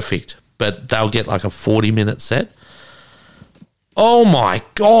 o'clock. Yeah. Perfect. But they'll get like a 40-minute set. Oh my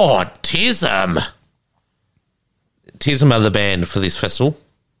God, Tism. Tism are the band for this festival.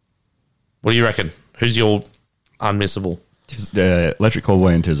 What do you reckon? Who's your unmissable? Electric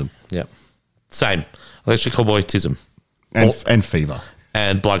Callboy and Tism. Yep. Same. Electric Callboy, Tism. And Fever.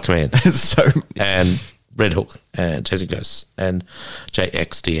 And Blood Command. So And Red Hook. And Chasing Ghosts. And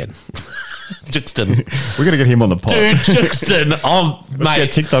JXDN. Juxton. we're going to get him on the pod. Dude, Juxton. Oh, Let's mate.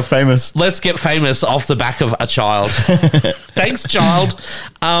 get TikTok famous. Let's get famous off the back of a child. Thanks, child.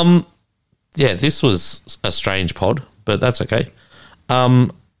 Yeah, this was a strange pod, but that's okay.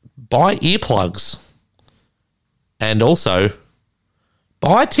 Buy earplugs. And also,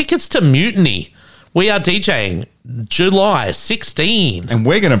 buy tickets to Mutiny. We are DJing July 16. And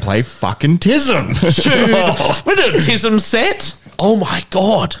we're going to play fucking Tism. Dude, we're doing a Tism set. Oh, my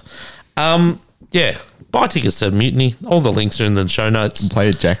God. Yeah, buy tickets to Mutiny. All the links are in the show notes. Play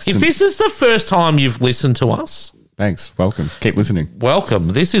at Jackson. If this is the first time you've listened to us, Thanks. Welcome. Keep listening. welcome.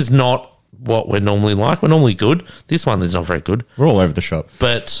 This is not what we're normally like. We're normally good. This one is not very good, We're all over the shop.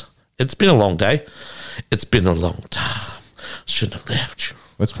 but it's been a long day. It's been a long time. Shouldn't have left you.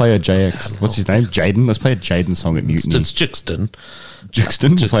 Let's play a JX. What's his name? Jaden. Let's play a Jaden song at Mutiny. It's Juxton.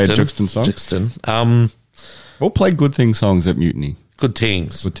 Juxton. We'll play a Juxton song. Juxton. We'll play Good Thing songs at Mutiny. Good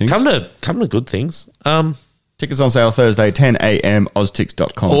things. Good things. Come to good things. Tickets on sale Thursday, 10 a.m.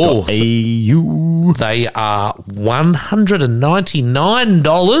 oztix.com.au. They are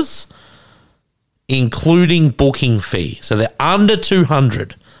 $199, including booking fee. So they're under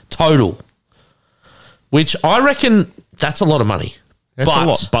 $200 total, which I reckon that's a lot of money. That's a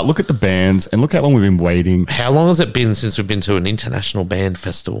lot. But look at the bands and look how long we've been waiting. How long has it been since we've been to an international band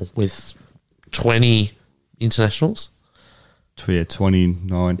festival with 20 internationals? Yeah,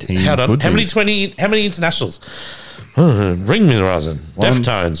 2019. How many internationals? Ring Me the Horizon,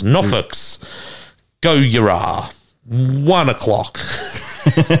 Deftones, Norfolks, Go Yara, 1 o'clock,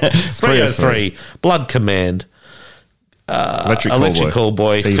 303, Blood Command, Electric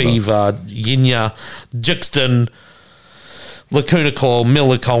Callboy, Fever, Yinya, Juxton, Lacuna Coil,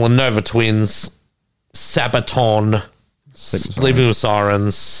 Miller Colin, Nova Twins, Sabaton, Sleeping with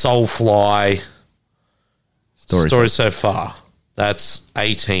Sirens, Soulfly. Story so far. That's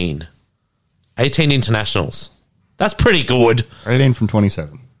 18. 18 internationals. That's pretty good. 18 from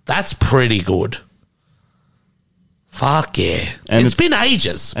 27. That's pretty good. Fuck yeah. And it's been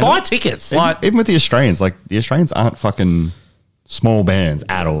ages. Buy tickets. Even with the Australians, like the Australians aren't fucking small bands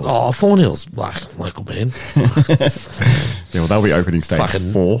at all. Oh, Thornhill's like local band. Yeah, well, they'll be opening stage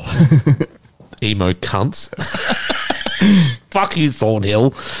Fucking 4. Emo cunts. Fuck you,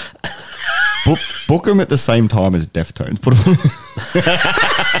 Thornhill. Book them at the same time as Deftones. Put them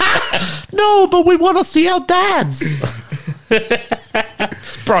No, but we want to see our dads.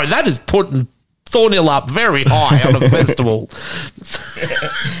 Bro, that is putting Thornhill up very high on a festival.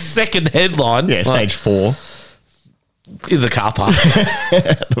 Second headline. Yeah, stage 4. In the car park.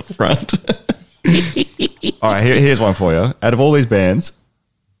 At the front. All right, here's one for you. Out of all these bands,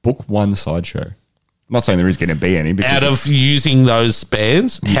 book one sideshow. I'm not saying there is going to be any. Out of using those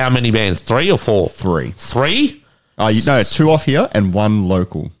bands, how many bands? 3 or 4? 3. 3? No, 2 off here and 1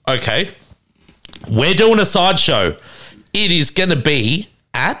 local. Okay. We're doing a sideshow. It is going to be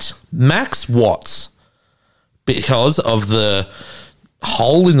at Max Watts because of the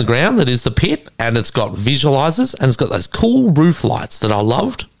hole in the ground that is the pit, and it's got visualizers and it's got those cool roof lights that I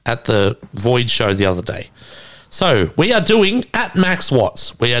loved at the Void show the other day. So we are doing at Max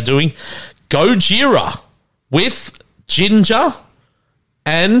Watts. We are doing Gojira with Ginger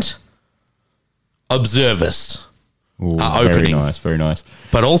and Observist are Very opening. nice, very nice.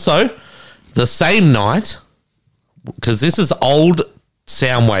 But also, the same night, because this is old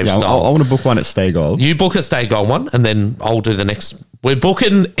Soundwave Yeah, I style. want to book one at Stay Gold. You book a Stay Gold one, and then I'll do the next. We're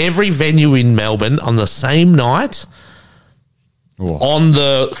booking every venue in Melbourne on the same night Oh. on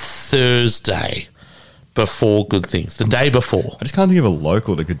the Thursday before Good Things, the day before. I just can't think of a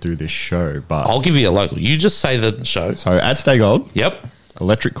local that could do this show, but I'll give you a local. You just say the show. so at Stay Gold, Yep.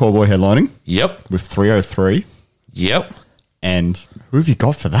 Electric Callboy headlining Yep. with 303. Yep. And who have you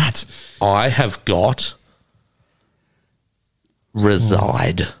got for that? I have got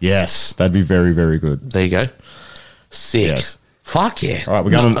Reside. Yes, that'd be very, very good. There you go. Sick. Yes. Fuck yeah. All right,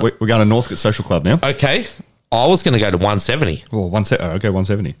 we're going to Northcote Social Club now. Okay. I was going to go to 170. Oh, okay,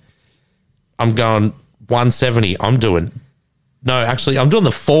 170. I'm going 170. I'm doing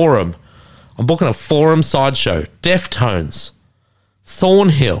the Forum. I'm booking a Forum sideshow. Deftones.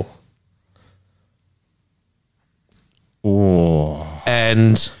 Thornhill. Oh,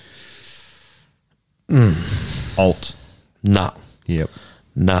 And Alt. nah. Yep.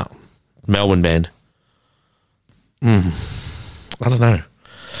 Nah. Melbourne band. I don't know.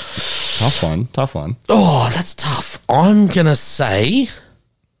 Tough one. Oh, that's tough. I'm going to say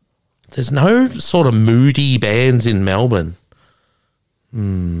there's no sort of moody bands in Melbourne.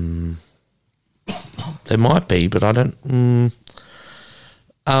 There might be, but I don't.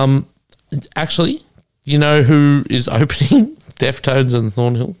 Actually, you know who is opening Deftones and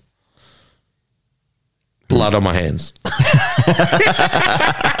Thornhill? Blood on My Hands.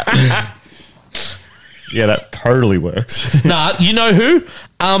 Yeah, that totally works. Nah, you know who?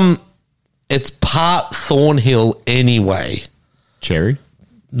 It's part Thornhill anyway, Cherry.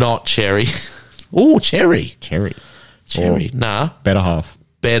 not Cherry. Oh, Cherry. Cherry. Cherry. Or Nah, Better Half.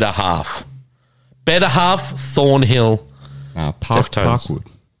 Better Half. Better Half, Thornhill, Deftones. Parkwood.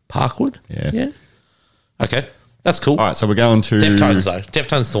 Parkwood? Yeah. Yeah. Okay. That's cool. All right, so we're going to Deftones, though.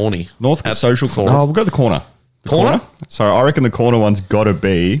 Deftones Thorny. Northcote At Social Forum. Club. Oh, we'll go the corner. The Corner? So I reckon the corner one's got to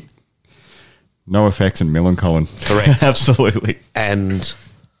be No Effects and Millencolin. Correct. Absolutely. And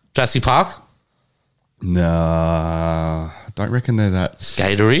Jurassic Park, No, I don't reckon they're that.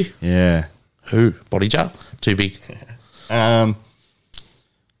 Skatery. Yeah. Who? Body Jar? Too big. Fuck,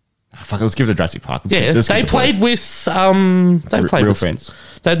 let's give it a Jurassic Park. Yeah, they played with. They played Real with Friends.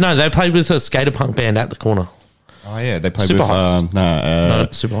 They played with a skater punk band at the corner. Oh yeah, they played Super with Highs. no,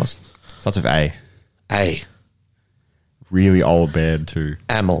 Super Highs. starts with A. A. Really old band too.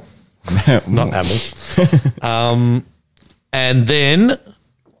 Amel. Not Amel. And then.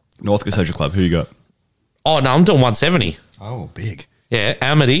 Northcote Social Club. Who you got? Oh, no, I'm doing 170. Oh, big. Yeah,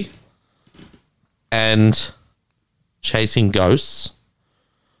 Amity. And Chasing Ghosts.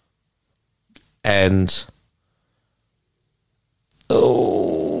 And.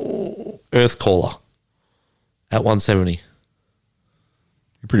 Oh. Earthcaller. At 170. You're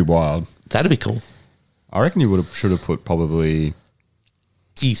pretty wild. That'd be cool. I reckon you should have put probably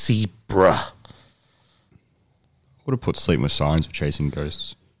DC Bruh. would have put Sleeping with Signs for Chasing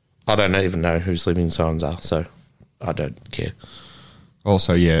Ghosts. I don't even know who Sleeping Signs are, so I don't care.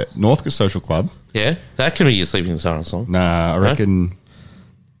 Also, yeah, Northcote Social Club. Yeah, that can be your Sleeping Signs song. Nah, I reckon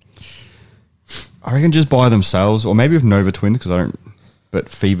just by themselves, or maybe with Nova Twins because I don't. But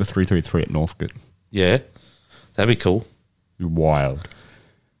Fever 333 at Northcote. Yeah, that'd be cool. Wild.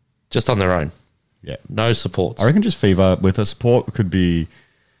 Just on their own. Yeah. No supports. I reckon just Fever with a support could be.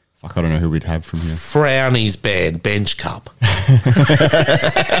 Fuck, I don't know who we'd have from here. Frowny's band, Bench Cup.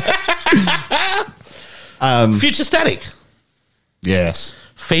 Future Static. Yes.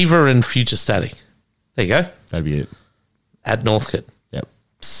 Fever and Future Static. There you go. That'd be it. At Northcote. Yep.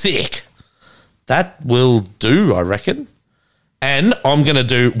 Sick. That will do, I reckon. And I'm going to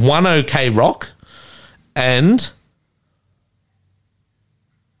do One OK Rock and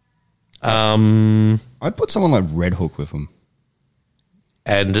I'd put someone like Red Hook with them.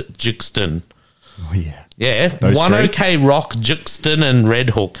 and Juxton. Oh, yeah. Yeah, Those One three? OK Rock, Juxton and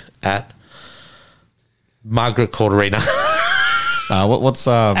Red Hook at Margaret Court Arena. What's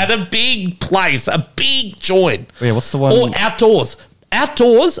At a big place, a big joint. yeah, what's the one? Or outdoors.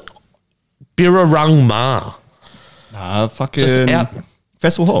 Outdoors, Birrarung Ma. Fucking Just out.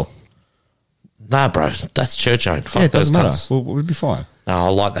 Festival Hall. Nah, bro, that's church owned. Fuck Yeah, it those doesn't matter. cunts. We'll be fine. No, I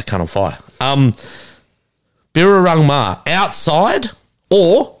like that kind of fire. Birrarung Ma, outside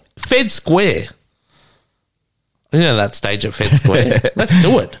or Fed Square. You know that stage at Fed Square? Let's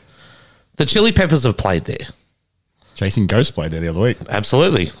do it. The Chili Peppers have played there. Chasing Ghost played there the other week.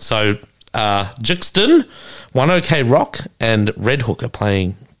 Absolutely. So, Juxton, One OK Rock, and Red Hook are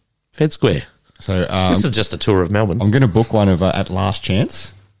playing Fed Square. So This is just a tour of Melbourne. I'm going to book one of At Last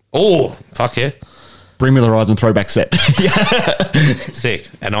Chance. Oh, fuck yeah. Bring Me the Horizon throwback set. Sick.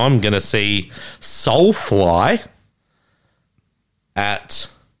 And I'm going to see Soulfly at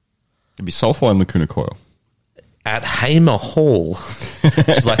It'd be Soulfly and Lacuna Coil. at Hamer Hall, which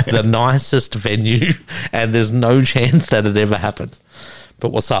is like the nicest venue, and there's no chance that it ever happened.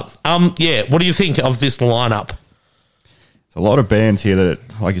 But what's up? Yeah, what do you think of this lineup? There's a lot of bands here that,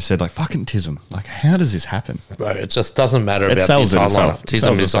 like you said, like fucking Tism. Like, how does this happen? Bro, it just doesn't matter It about sells the it entire itself. lineup. It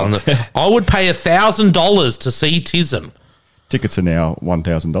sells Tism is on itself. the. I would pay $1,000 to see Tism. Tickets are now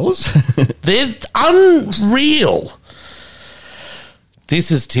 $1,000. They're unreal. This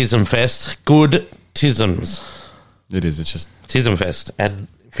is Tism Fest. Good Tisms. It is. It's just Tism Fest. And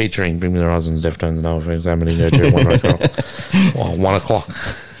featuring Bring Me the Horizons, Deftones, and Alpha Examining Nurture at 1 o'clock. Well, 1 o'clock.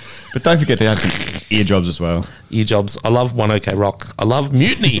 But don't forget to have some eardrobs as well. Earjobs. I love 1OK Rock. I love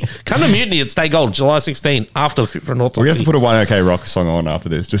Mutiny. Come to Mutiny at Stay Gold, July 16, after Fit for an We have to Autopsy. put a 1OK Rock song on after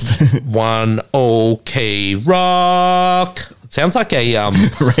this. Just 1OK Rock. Sounds like a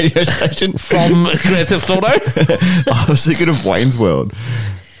radio station. from Grand Theft Auto. I was thinking of Wayne's World.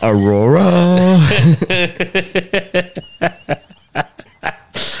 Aurora.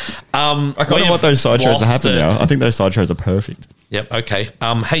 I kind of want those side shows to happen now. I think those side shows are perfect. Yep. Okay.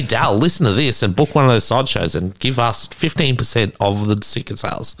 Hey Dal, listen to this and book one of those side shows and give us 15% of the ticket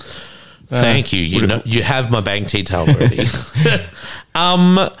sales. Thank you. You have my bank details already.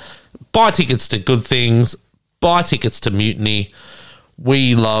 Buy tickets to good things. Buy tickets to Mutiny.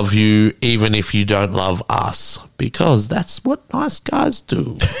 We love you, even if you don't love us, because that's what nice guys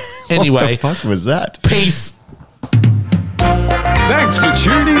do. Anyway, What the fuck was that? peace. Thanks for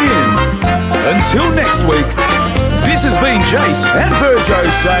tuning in. Until next week, this has been Jace and Virgo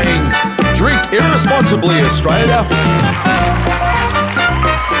saying, drink irresponsibly, Australia.